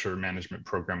blood pressure management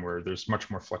program where there's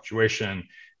much more fluctuation,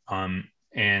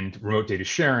 and remote data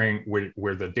sharing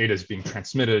where the data is being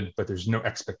transmitted, but there's no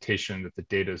expectation that the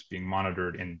data is being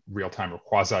monitored in real time or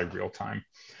quasi real time.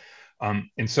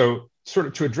 And so sort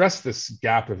of to address this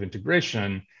gap of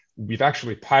integration, we've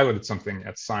actually piloted something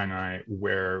at Sinai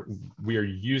where we are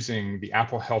using the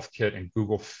Apple Health Kit and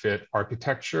Google Fit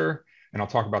architecture, and I'll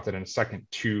talk about that in a second,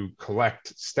 to collect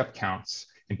step counts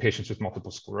in patients with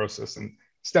multiple sclerosis. And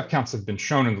step counts have been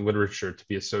shown in the literature to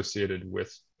be associated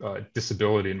with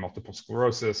disability in multiple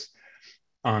sclerosis.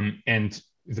 And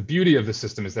the beauty of the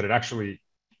system is that it actually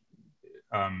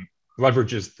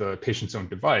leverages the patient's own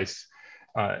device,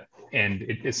 and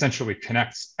it essentially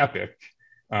connects Epic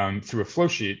through a flow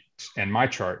sheet and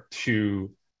MyChart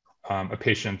to a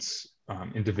patient's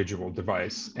individual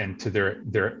device and to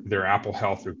their Apple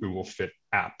Health or Google Fit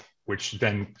app, which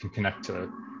then can connect to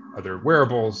other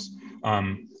wearables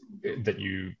that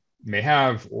you may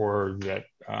have or that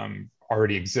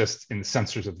already exist in the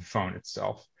sensors of the phone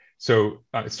itself. So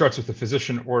it starts with a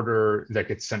physician order that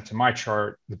gets sent to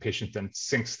MyChart. The patient then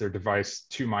syncs their device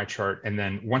to MyChart. And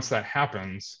then once that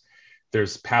happens,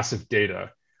 there's passive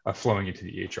data flowing into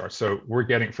the EHR. So we're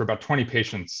getting, for about 20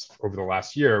 patients over the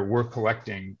last year, we're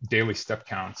collecting daily step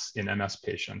counts in MS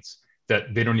patients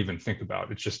that they don't even think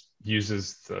about. It just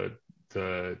uses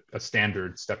the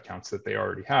standard step counts that they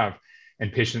already have.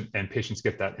 And patients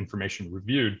get that information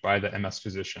reviewed by the MS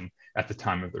physician at the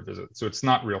time of their visit. So it's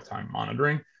not real-time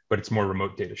monitoring, but it's more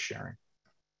remote data sharing.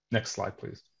 Next slide,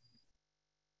 please.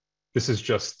 This is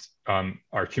just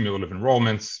our cumulative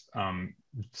enrollments.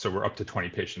 So we're up to 20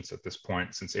 patients at this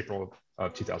point since April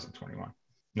of 2021.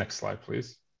 Next slide,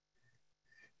 please.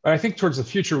 But I think towards the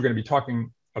future, we're going to be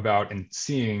talking about and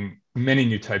seeing many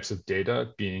new types of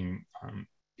data being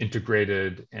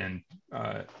integrated and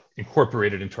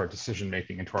incorporated into our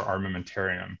decision-making, into our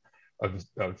armamentarium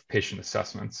of patient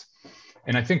assessments.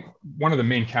 And I think one of the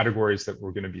main categories that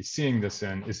we're going to be seeing this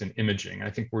in is in imaging. I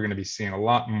think we're going to be seeing a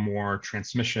lot more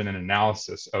transmission and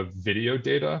analysis of video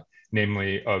data,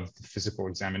 namely of physical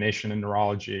examination in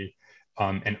neurology,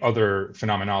 and other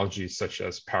phenomenologies such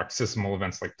as paroxysmal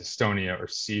events like dystonia or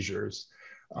seizures.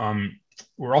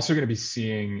 We're also going to be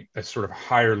seeing a sort of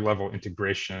higher level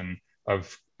integration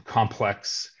of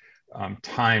complex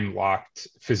time-locked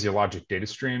physiologic data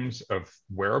streams of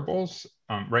wearables.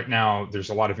 Right now, there's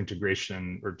a lot of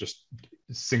integration or just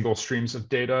single streams of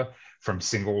data from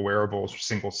single wearables or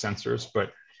single sensors,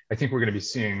 but I think we're going to be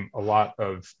seeing a lot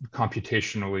of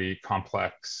computationally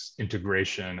complex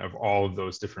integration of all of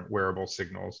those different wearable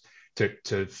signals to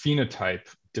phenotype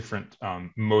different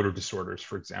motor disorders,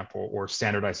 for example, or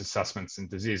standardized assessments in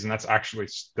disease. And that's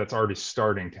already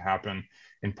starting to happen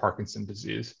in Parkinson's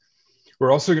disease.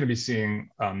 We're also going to be seeing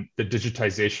the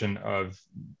digitization of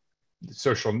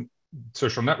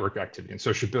social network activity and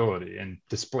sociability and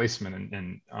displacement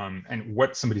and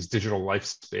what somebody's digital life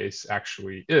space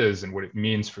actually is and what it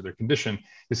means for their condition.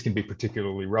 This can be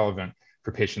particularly relevant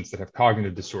for patients that have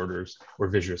cognitive disorders or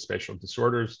visuospatial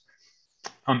disorders.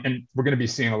 And we're going to be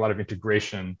seeing a lot of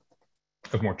integration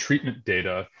of more treatment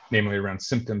data, namely around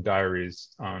symptom diaries,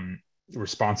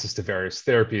 responses to various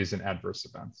therapies and adverse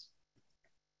events.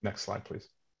 Next slide, please.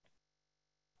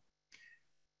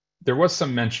 There was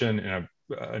some mention in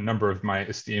a number of my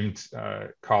esteemed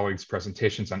colleagues'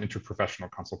 presentations on interprofessional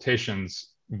consultations,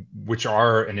 which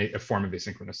are a form of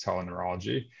asynchronous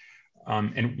teleneurology.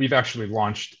 And we've actually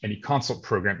launched an e-consult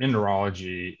program in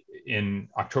neurology in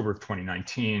October of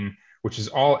 2019, which is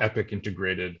all Epic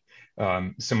integrated,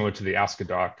 similar to the Ask a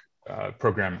Doc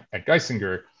program at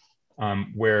Geisinger,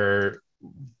 where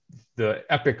the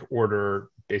Epic order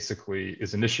basically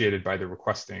is initiated by the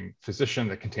requesting physician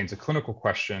that contains a clinical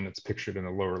question that's pictured in the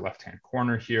lower left-hand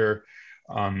corner here.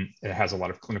 It has a lot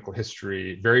of clinical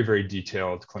history, very, very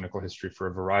detailed clinical history for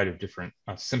a variety of different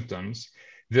symptoms.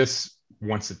 This,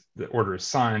 once the order is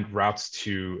signed, routes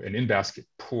to an in-basket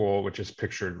pool, which is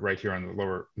pictured right here on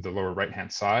the lower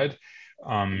right-hand side.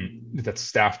 That's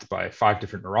staffed by 5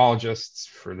 different neurologists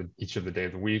for each of the day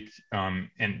of the week.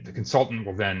 And the consultant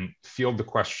will then field the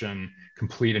question,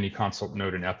 complete any consult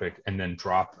note in Epic, and then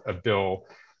drop a bill.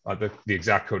 The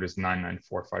exact code is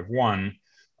 99451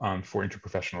 for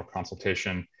interprofessional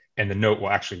consultation. And the note will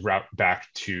actually route back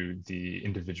to the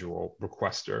individual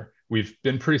requester. We've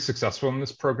been pretty successful in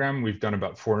this program. We've done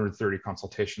about 430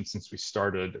 consultations since we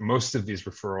started. Most of these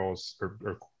referrals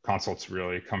or consults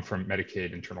really come from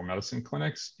Medicaid internal medicine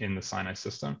clinics in the Sinai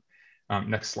system.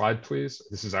 Next slide, please.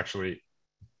 This is actually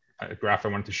a graph I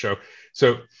wanted to show.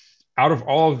 So out of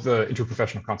all of the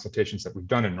interprofessional consultations that we've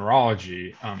done in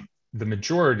neurology, the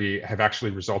majority have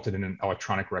actually resulted in an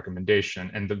electronic recommendation,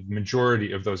 and the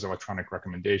majority of those electronic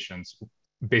recommendations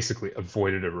basically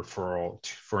avoided a referral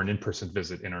for an in-person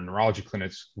visit in our neurology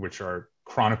clinics, which are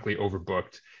chronically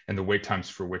overbooked and the wait times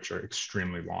for which are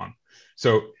extremely long.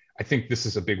 So I think this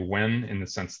is a big win in the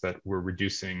sense that we're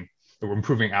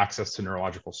improving access to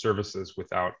neurological services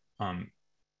without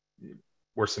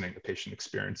worsening the patient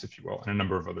experience, if you will, and a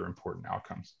number of other important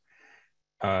outcomes.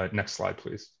 Next slide,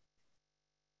 please.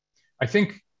 I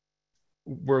think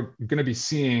we're going to be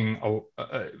seeing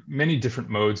many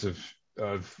different modes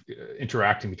of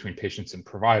interacting between patients and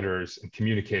providers and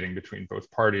communicating between both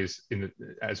parties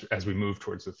as we move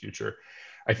towards the future.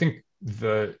 I think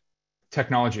the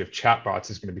technology of chatbots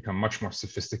is going to become much more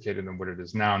sophisticated than what it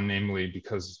is now, namely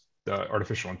because the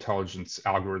artificial intelligence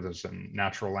algorithms and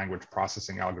natural language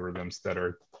processing algorithms that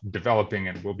are developing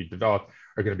and will be developed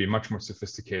are going to be much more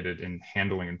sophisticated in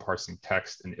handling and parsing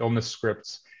text and illness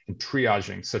scripts and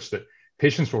triaging, such that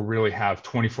patients will really have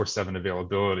 24/7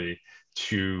 availability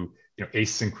to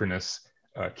asynchronous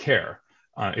care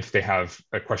if they have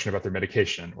a question about their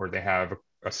medication or they have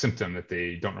a symptom that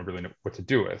they don't really know what to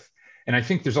do with. And I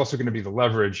think there's also going to be the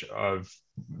leverage of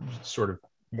sort of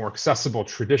more accessible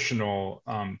traditional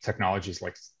technologies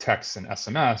like text and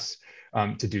SMS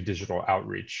to do digital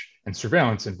outreach and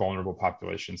surveillance in vulnerable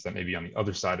populations that may be on the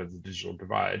other side of the digital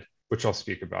divide, which I'll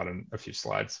speak about in a few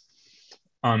slides.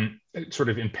 Sort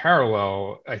of in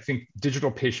parallel, I think digital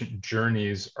patient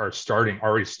journeys are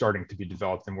already starting to be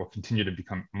developed and will continue to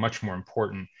become much more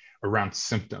important around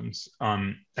symptoms.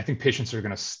 I think patients are going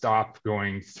to stop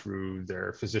going through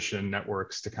their physician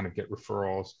networks to kind of get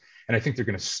referrals. And I think they're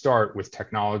going to start with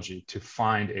technology to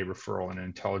find a referral in an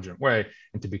intelligent way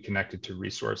and to be connected to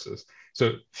resources. So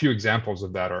a few examples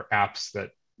of that are apps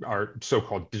that are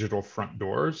so-called digital front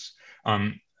doors.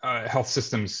 Health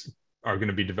systems are going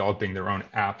to be developing their own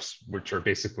apps, which are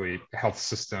basically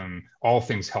all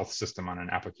things health system on an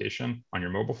application on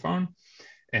your mobile phone.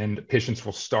 And patients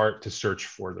will start to search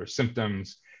for their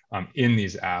symptoms in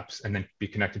these apps and then be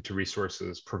connected to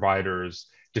resources, providers,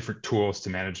 different tools to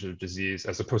manage their disease,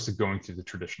 as opposed to going through the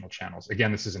traditional channels.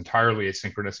 Again, this is entirely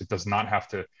asynchronous. It does not have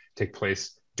to take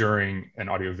place during an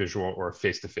audiovisual or a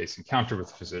face-to-face encounter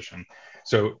with a physician.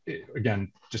 So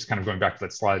again, just kind of going back to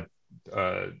that slide,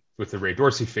 with the Ray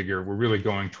Dorsey figure, we're really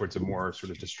going towards a more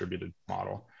sort of distributed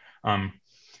model.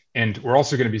 And we're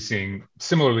also going to be seeing,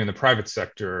 similarly in the private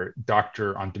sector,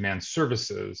 doctor-on-demand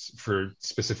services for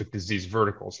specific disease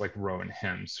verticals like Rowe and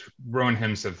Hims. Rowe and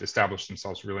Hims have established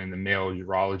themselves really in the male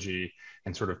urology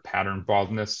and sort of pattern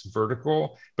baldness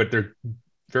vertical, but they're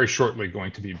very shortly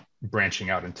going to be branching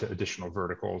out into additional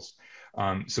verticals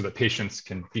so that patients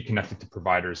can be connected to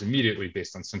providers immediately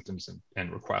based on symptoms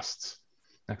and requests.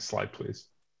 Next slide, please.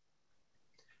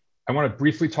 I want to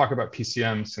briefly talk about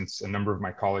PCM since a number of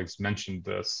my colleagues mentioned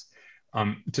this.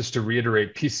 Just to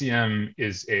reiterate, PCM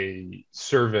is a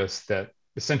service that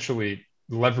essentially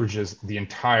leverages the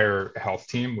entire health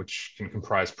team, which can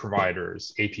comprise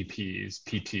providers, APPs,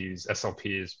 PTs,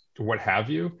 SLPs, what have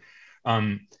you,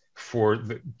 for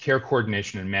the care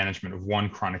coordination and management of one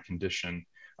chronic condition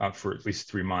for at least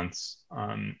 3 months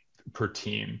per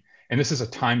team. And this is a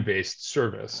time-based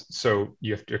service. So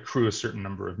you have to accrue a certain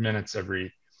number of minutes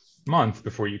every month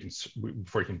before you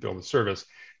can build a service.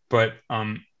 But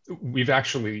we've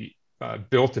actually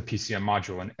built a PCM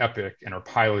module in Epic and are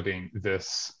piloting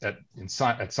this at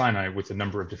Sinai with a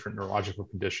number of different neurological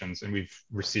conditions. And we've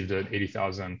received an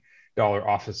 $80,000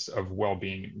 Office of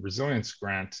Wellbeing and Resilience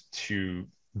grant to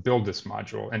build this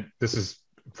module. And this is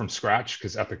from scratch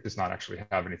because Epic does not actually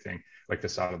have anything like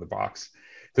this out of the box.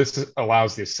 This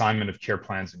allows the assignment of care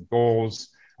plans and goals,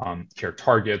 care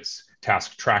targets,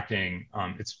 task tracking.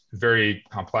 It's very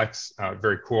complex,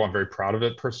 very cool. I'm very proud of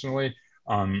it personally.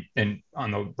 And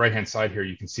on the right-hand side here,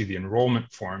 you can see the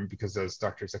enrollment form because as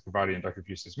Dr. Zakavati and Dr.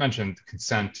 Buse has mentioned,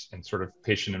 consent and sort of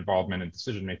patient involvement and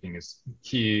decision-making is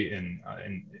key in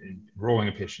enrolling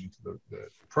a patient into the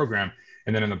program.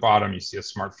 And then in the bottom, you see a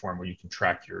smart form where you can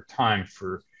track your time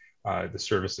for the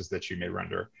services that you may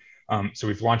render. So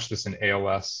we've launched this in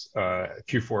ALS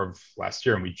Q4 of last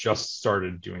year, and we just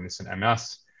started doing this in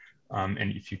MS.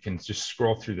 And if you can just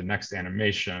scroll through the next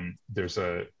animation, there's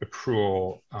a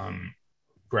accrual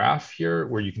graph here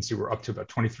where you can see we're up to about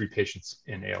 23 patients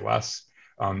in ALS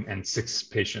and six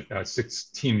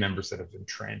team members that have been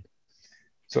trained.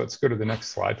 So let's go to the next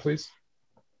slide, please.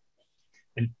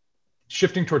 And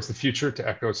shifting towards the future, to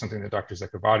echo something that Dr.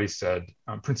 Zakavati said,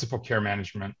 principal care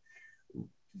management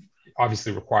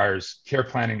obviously requires care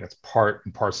planning. That's part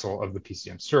and parcel of the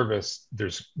PCM service.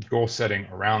 There's goal setting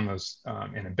around those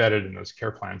and embedded in those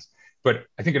care plans. But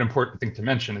I think an important thing to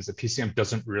mention is that PCM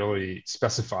doesn't really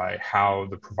specify how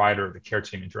the provider or the care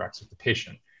team interacts with the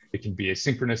patient. It can be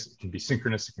asynchronous, it can be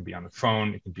synchronous, it can be on the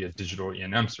phone, it can be a digital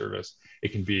E&M service,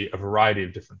 it can be a variety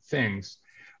of different things.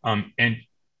 And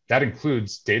that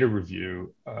includes data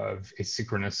review of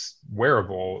asynchronous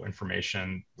wearable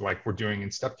information like we're doing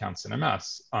in step counts in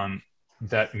MS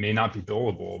that may not be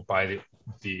billable by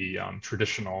the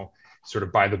traditional sort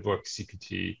of by the book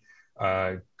CPT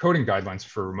coding guidelines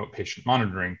for remote patient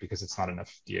monitoring because it's not an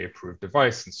FDA approved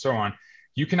device and so on.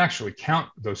 You can actually count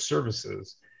those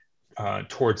services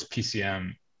towards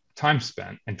PCM time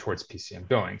spent and towards PCM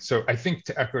billing. So I think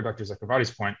to echo Dr.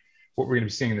 Zakavati's point, what we're going to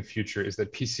be seeing in the future is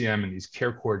that PCM and these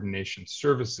care coordination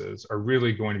services are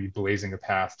really going to be blazing a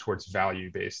path towards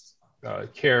value-based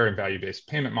care and value-based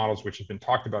payment models, which have been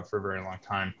talked about for a very long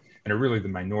time and are really the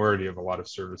minority of a lot of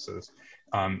services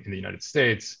in the United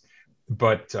States,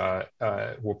 but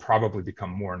will probably become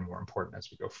more and more important as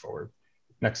we go forward.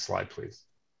 Next slide, please.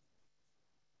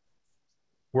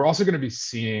 We're also going to be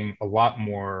seeing a lot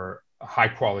more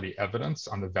high-quality evidence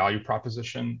on the value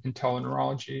proposition in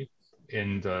teleneurology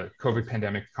in the COVID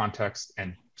pandemic context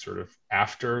and sort of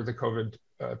after the COVID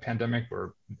pandemic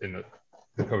or in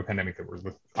the COVID pandemic that we're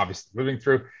obviously living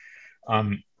through.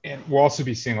 And we'll also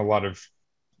be seeing a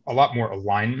lot more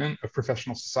alignment of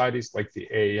professional societies like the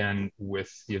AAN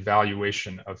with the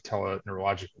evaluation of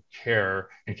teleneurological care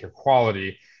and care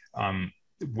quality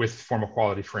with formal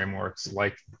quality frameworks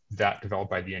like that developed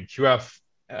by the NQF,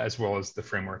 as well as the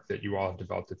framework that you all have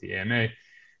developed at the AMA.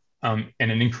 And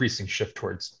an increasing shift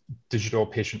towards digital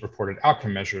patient-reported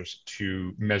outcome measures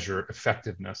to measure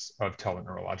effectiveness of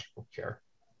teleneurological care.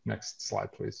 Next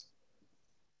slide, please.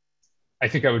 I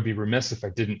think I would be remiss if I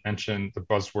didn't mention the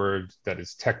buzzword that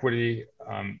is tequity.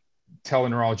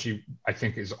 Teleneurology, I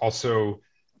think, is also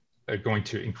going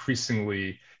to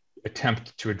increasingly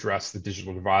attempt to address the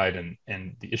digital divide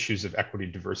and the issues of equity,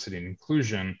 diversity, and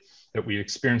inclusion that we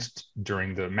experienced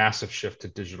during the massive shift to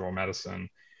digital medicine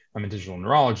and digital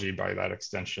neurology by that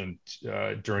extension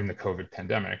during the COVID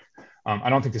pandemic. I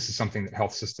don't think this is something that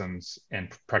health systems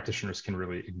and practitioners can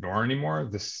really ignore anymore.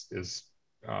 This is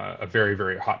a very,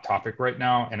 very hot topic right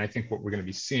now. And I think what we're going to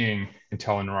be seeing in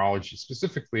teleneurology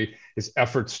specifically is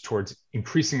efforts towards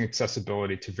increasing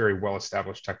accessibility to very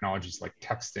well-established technologies like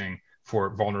texting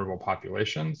for vulnerable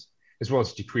populations, as well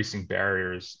as decreasing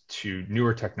barriers to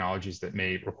newer technologies that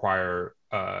may require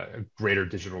a greater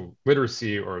digital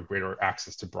literacy or a greater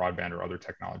access to broadband or other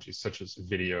technologies, such as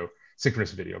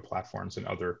synchronous video platforms and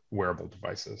other wearable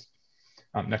devices.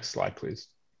 Next slide, please.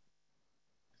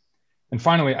 And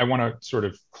finally, I want to sort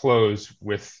of close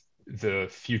with the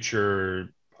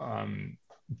future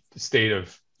state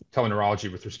of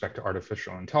teleneurology with respect to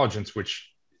artificial intelligence, which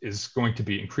is going to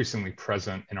be increasingly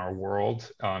present in our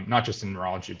world, not just in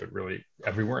neurology, but really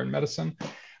everywhere in medicine.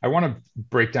 I want to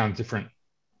break down different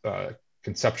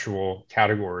conceptual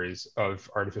categories of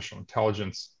artificial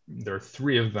intelligence. There are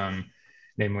three of them,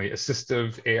 namely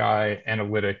assistive AI,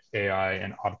 analytic AI,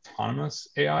 and autonomous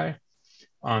AI.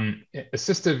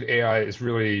 Assistive AI is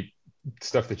really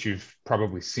stuff that you've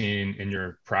probably seen in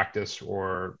your practice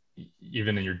or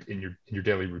even in your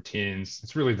daily routines.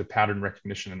 It's really the pattern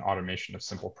recognition and automation of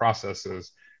simple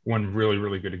processes. One really,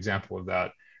 really good example of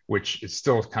that which is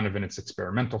still kind of in its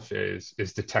experimental phase,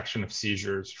 is detection of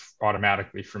seizures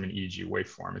automatically from an EEG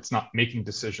waveform. It's not making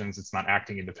decisions, it's not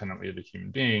acting independently of a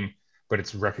human being, but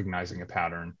it's recognizing a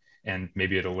pattern, and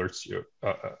maybe it alerts you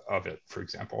of it, for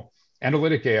example.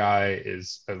 Analytic AI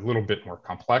is a little bit more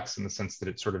complex in the sense that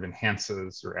it sort of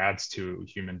enhances or adds to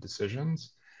human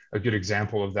decisions. A good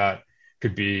example of that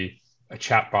could be a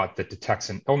chatbot that detects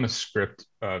an illness script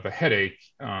of a headache,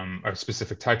 a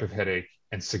specific type of headache,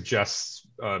 and suggests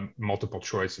multiple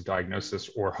choice of diagnosis,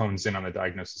 or hones in on the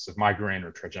diagnosis of migraine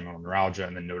or trigeminal neuralgia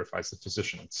and then notifies the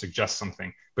physician. It suggests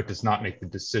something, but does not make the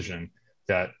decision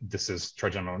that this is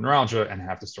trigeminal neuralgia and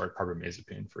have to start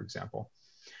carbamazepine, for example.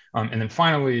 And then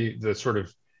finally, the sort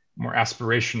of more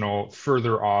aspirational,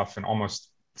 further off and almost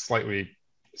slightly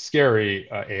scary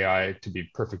AI, to be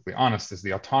perfectly honest, is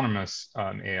the autonomous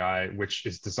AI, which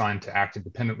is designed to act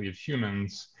independently of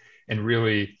humans and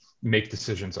really make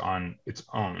decisions on its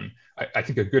own. I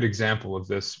think a good example of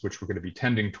this, which we're going to be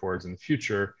tending towards in the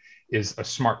future, is a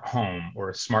smart home or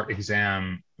a smart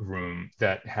exam room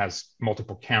that has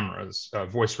multiple cameras,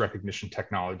 voice recognition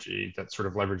technology that sort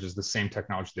of leverages the same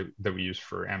technology that we use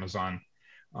for Amazon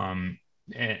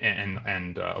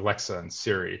and Alexa and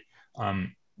Siri,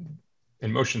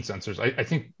 and motion sensors. I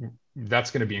think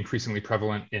that's going to be increasingly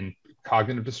prevalent in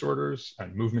cognitive disorders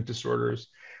and movement disorders.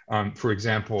 For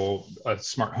example, a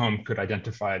smart home could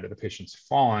identify that a patient's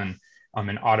fallen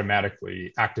and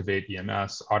automatically activate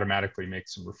EMS, automatically make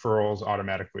some referrals,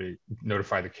 automatically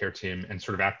notify the care team, and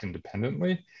sort of act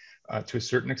independently to a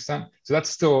certain extent. So that's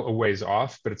still a ways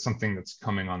off, but it's something that's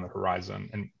coming on the horizon,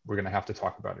 and we're going to have to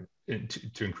talk about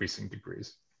it to increasing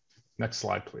degrees. Next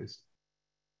slide, please.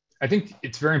 I think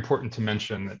it's very important to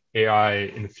mention that AI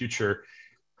in the future,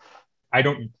 I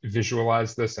don't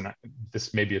visualize this, and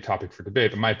this may be a topic for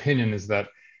debate, but my opinion is that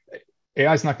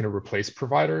AI is not going to replace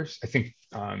providers. I think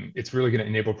it's really going to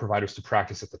enable providers to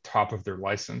practice at the top of their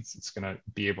license. It's going to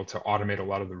be able to automate a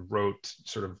lot of the rote,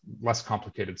 sort of less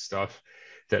complicated stuff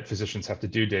that physicians have to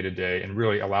do day to day, and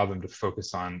really allow them to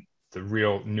focus on the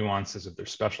real nuances of their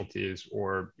specialties,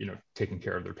 or taking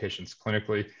care of their patients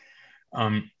clinically.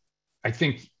 I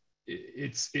think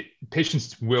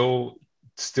patients will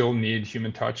still need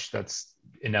human touch. That's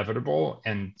inevitable.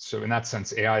 And so in that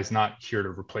sense, AI is not here to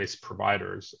replace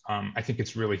providers. I think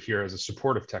it's really here as a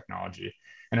supportive technology.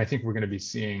 And I think we're going to be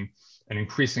seeing an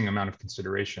increasing amount of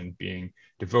consideration being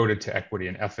devoted to equity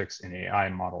and ethics in AI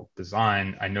model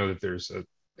design. I know that there's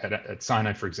at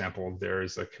Sinai, for example, there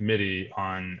is a committee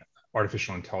on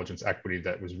artificial intelligence equity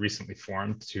that was recently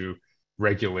formed to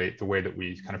regulate the way that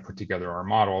we kind of put together our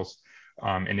models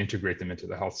and integrate them into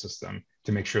the health system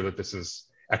to make sure that this is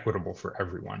equitable for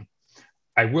everyone.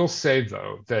 I will say,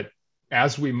 though, that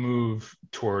as we move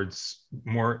towards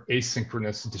more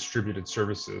asynchronous distributed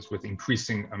services with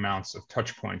increasing amounts of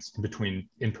touch points in between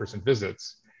in-person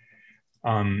visits,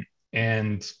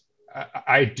 and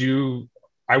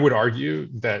I would argue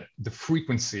that the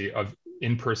frequency of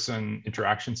in-person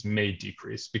interactions may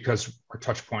decrease because our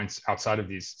touch points outside of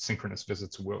these synchronous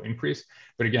visits will increase.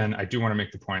 But again, I do want to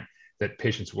make the point that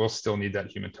patients will still need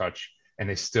that human touch, and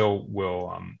they still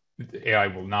will, AI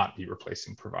will not be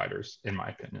replacing providers, in my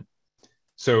opinion.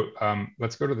 So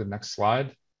let's go to the next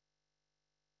slide.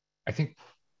 I think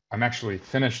I'm actually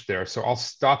finished there. So I'll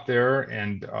stop there.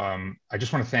 And I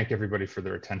just want to thank everybody for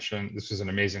their attention. This was an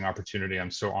amazing opportunity.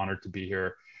 I'm so honored to be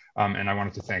here. And I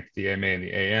wanted to thank the AMA and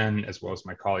the AN, as well as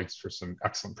my colleagues, for some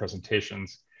excellent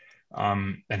presentations.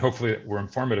 And hopefully we're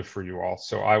informative for you all.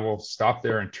 So I will stop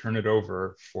there and turn it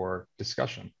over for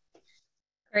discussion.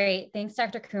 Great. Thanks,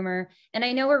 Dr. Coomer. And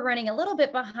I know we're running a little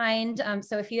bit behind.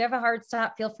 So if you have a hard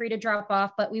stop, feel free to drop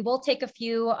off, but we will take a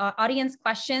few audience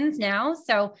questions now.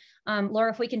 So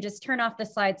Laura, if we can just turn off the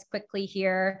slides quickly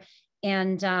here.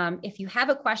 And if you have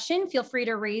a question, feel free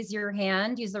to raise your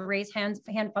hand, use the raise hand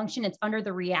function. It's under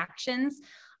the reactions.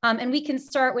 And we can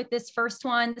start with this first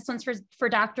one. This one's for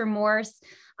Dr. Morse,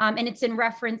 and it's in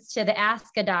reference to the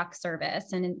Ask a Doc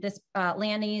service. And this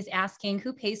Lanny is asking,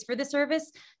 who pays for the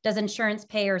service? Does insurance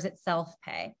pay, or is it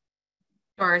self-pay?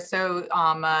 Sure. So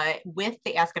with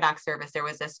the Ask a Doc service, there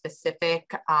was a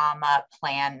specific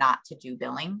plan not to do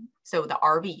billing. So the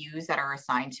RVUs that are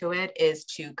assigned to it is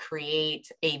to create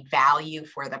a value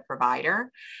for the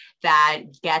provider that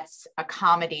gets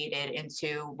accommodated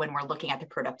into when we're looking at the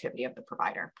productivity of the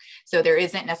provider. So there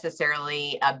isn't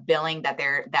necessarily a billing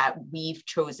that we've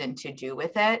chosen to do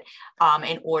with it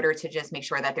in order to just make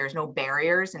sure that there's no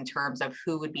barriers in terms of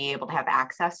who would be able to have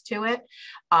access to it,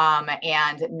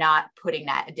 and not putting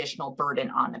that additional burden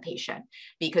on the patient,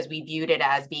 because we viewed it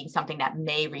as being something that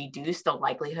may reduce the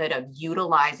likelihood of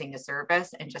utilizing the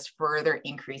disservice and just further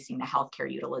increasing the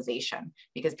healthcare utilization,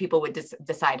 because people would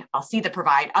decide, I'll see the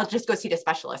provider, I'll just go see the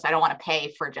specialist. I don't want to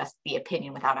pay for just the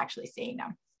opinion without actually seeing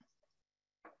them.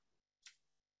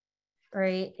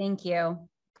 Great, thank you.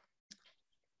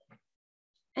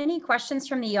 Any questions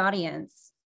from the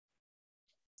audience?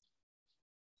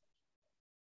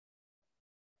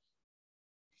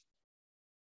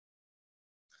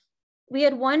 We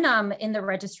had one in the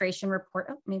registration report.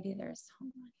 Oh, maybe there's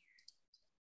one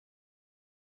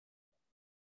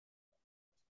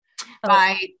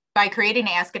here. By creating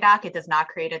Ask a Doc, it does not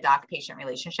create a doc-patient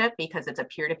relationship because it's a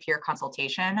peer-to-peer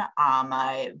consultation.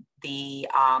 The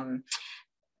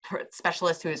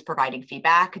specialist who is providing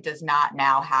feedback does not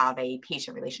now have a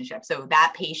patient relationship. So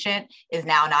that patient is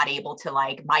now not able to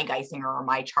like my Geisinger or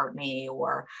my chart me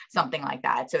or something like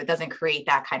that. So it doesn't create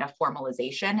that kind of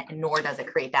formalization, and nor does it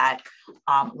create that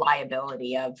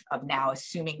liability of now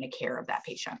assuming the care of that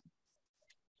patient.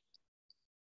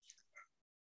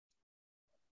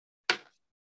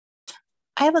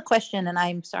 I have a question, and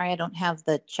I'm sorry I don't have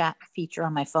the chat feature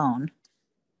on my phone.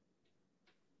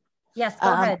 Yes,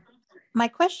 go ahead. My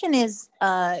question is,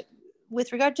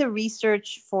 with regard to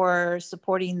research for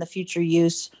supporting the future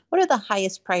use, what are the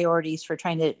highest priorities for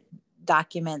trying to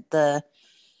document the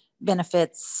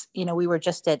benefits? You know, we were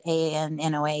just at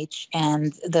AAN-NOH,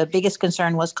 and the biggest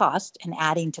concern was cost and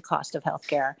adding to cost of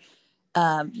healthcare.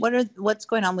 What's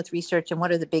going on with research, and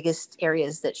what are the biggest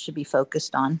areas that should be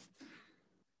focused on?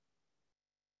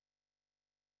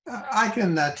 I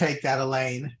can take that,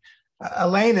 Elaine.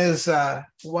 Elaine is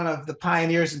one of the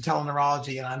pioneers in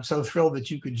teleneurology, and I'm so thrilled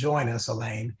that you could join us,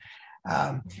 Elaine.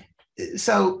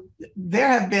 So there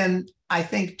have been, I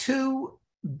think, two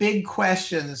big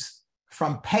questions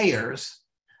from payers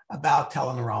about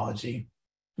teleneurology.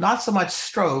 Not so much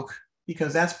stroke,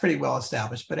 because that's pretty well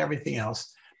established, but everything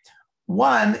else.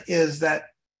 One is that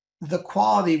the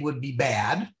quality would be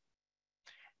bad,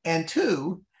 and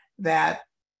two, that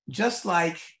just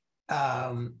like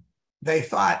they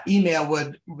thought email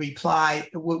would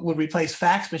replace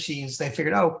fax machines, they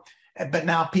figured, oh, but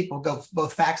now people go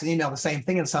both fax and email the same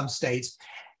thing in some states.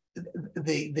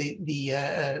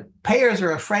 The payers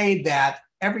are afraid that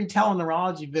every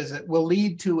teleneurology visit will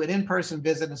lead to an in-person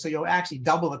visit, and so you'll actually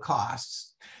double the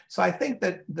costs. So I think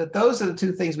that those are the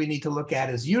two things we need to look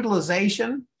at: is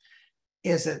utilization,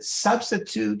 is it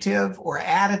substitutive or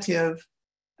additive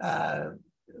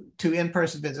to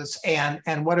in-person visits,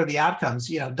 and what are the outcomes?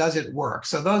 You know, does it work?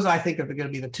 So those, I think, are going to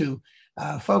be the two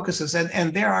focuses.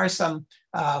 And there are some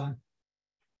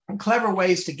clever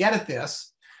ways to get at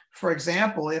this. For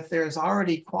example, if there's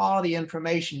already quality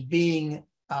information being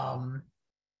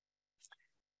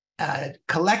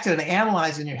collected and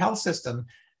analyzed in your health system,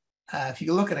 if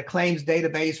you look at a claims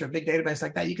database or a big database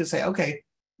like that, you can say, okay,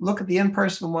 look at the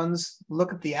in-person ones,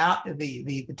 look at the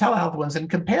telehealth ones, and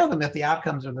compare them if the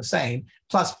outcomes are the same,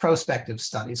 plus prospective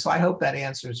studies. So I hope that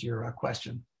answers your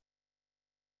question.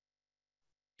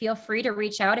 Feel free to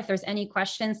reach out if there's any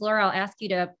questions. Laura, I'll ask you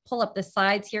to pull up the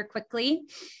slides here quickly.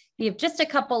 We have just a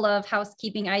couple of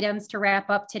housekeeping items to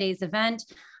wrap up today's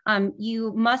event.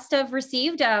 You must have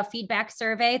received a feedback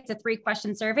survey. It's a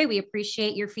 3-question survey. We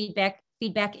appreciate your feedback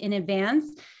in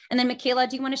advance. And then Michaela,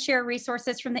 do you want to share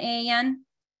resources from the AAN?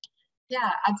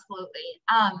 Yeah, absolutely.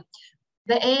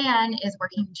 The AAN is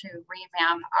working to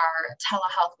revamp our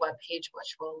telehealth webpage,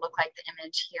 which will look like the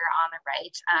image here on the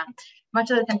right.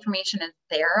 Much of this information is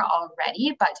there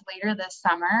already, but later this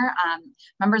summer,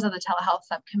 members of the telehealth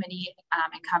subcommittee,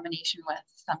 in combination with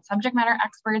some subject matter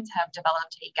experts, have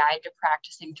developed a guide to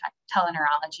practicing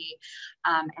teleneurology.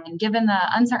 And given the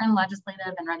uncertain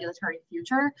legislative and regulatory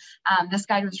future, this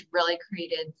guide was really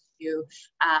created to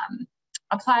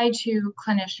apply to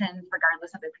clinicians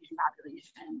regardless of their patient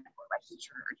population or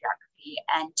licensure or geography.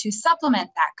 And to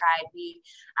supplement that guide, we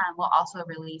will also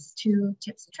release 2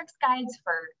 tips and tricks guides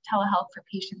for telehealth for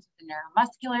patients with a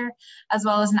neuromuscular, as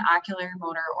well as an ocular,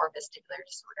 motor, or vestibular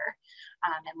disorder.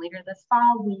 And later this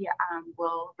fall, we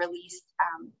will release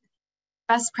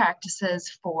best practices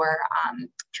for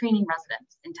training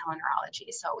residents in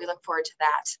teleneurology. So we look forward to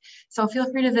that. So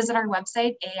feel free to visit our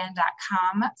website,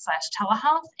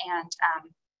 aan.com/telehealth, and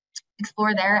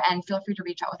explore there, and feel free to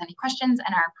reach out with any questions,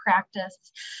 and our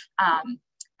practice at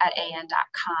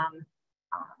aan.com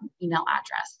email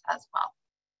address as well.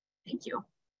 Thank you.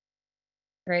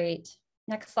 Great.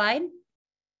 Next slide.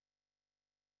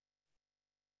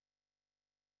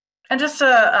 And just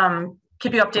to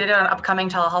keep you updated on upcoming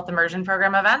telehealth immersion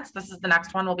program events. This is the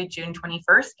next one will be June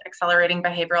 21st, Accelerating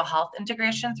Behavioral Health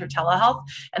Integration Through Telehealth.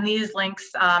 And these links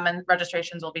and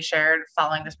registrations will be shared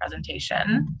following this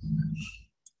presentation.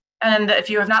 And if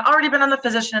you have not already been on the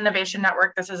Physician Innovation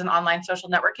Network, this is an online social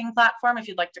networking platform. If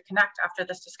you'd like to connect after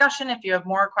this discussion, if you have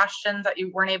more questions that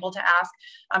you weren't able to ask,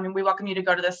 we welcome you to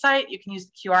go to the site. You can use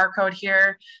the QR code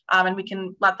here, and we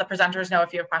can let the presenters know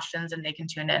if you have questions and they can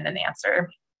tune in and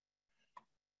answer.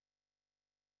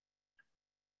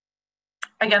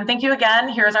 Again, thank you again.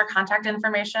 Here's our contact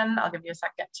information. I'll give you a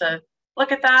second to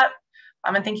look at that.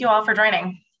 And thank you all for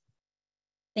joining.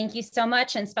 Thank you so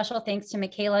much. And special thanks to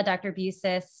Michaela, Dr.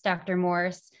 Busis, Dr.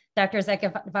 Morse, Dr.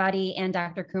 Zekavati, and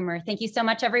Dr. Coomer. Thank you so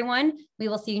much, everyone. We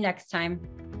will see you next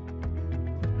time.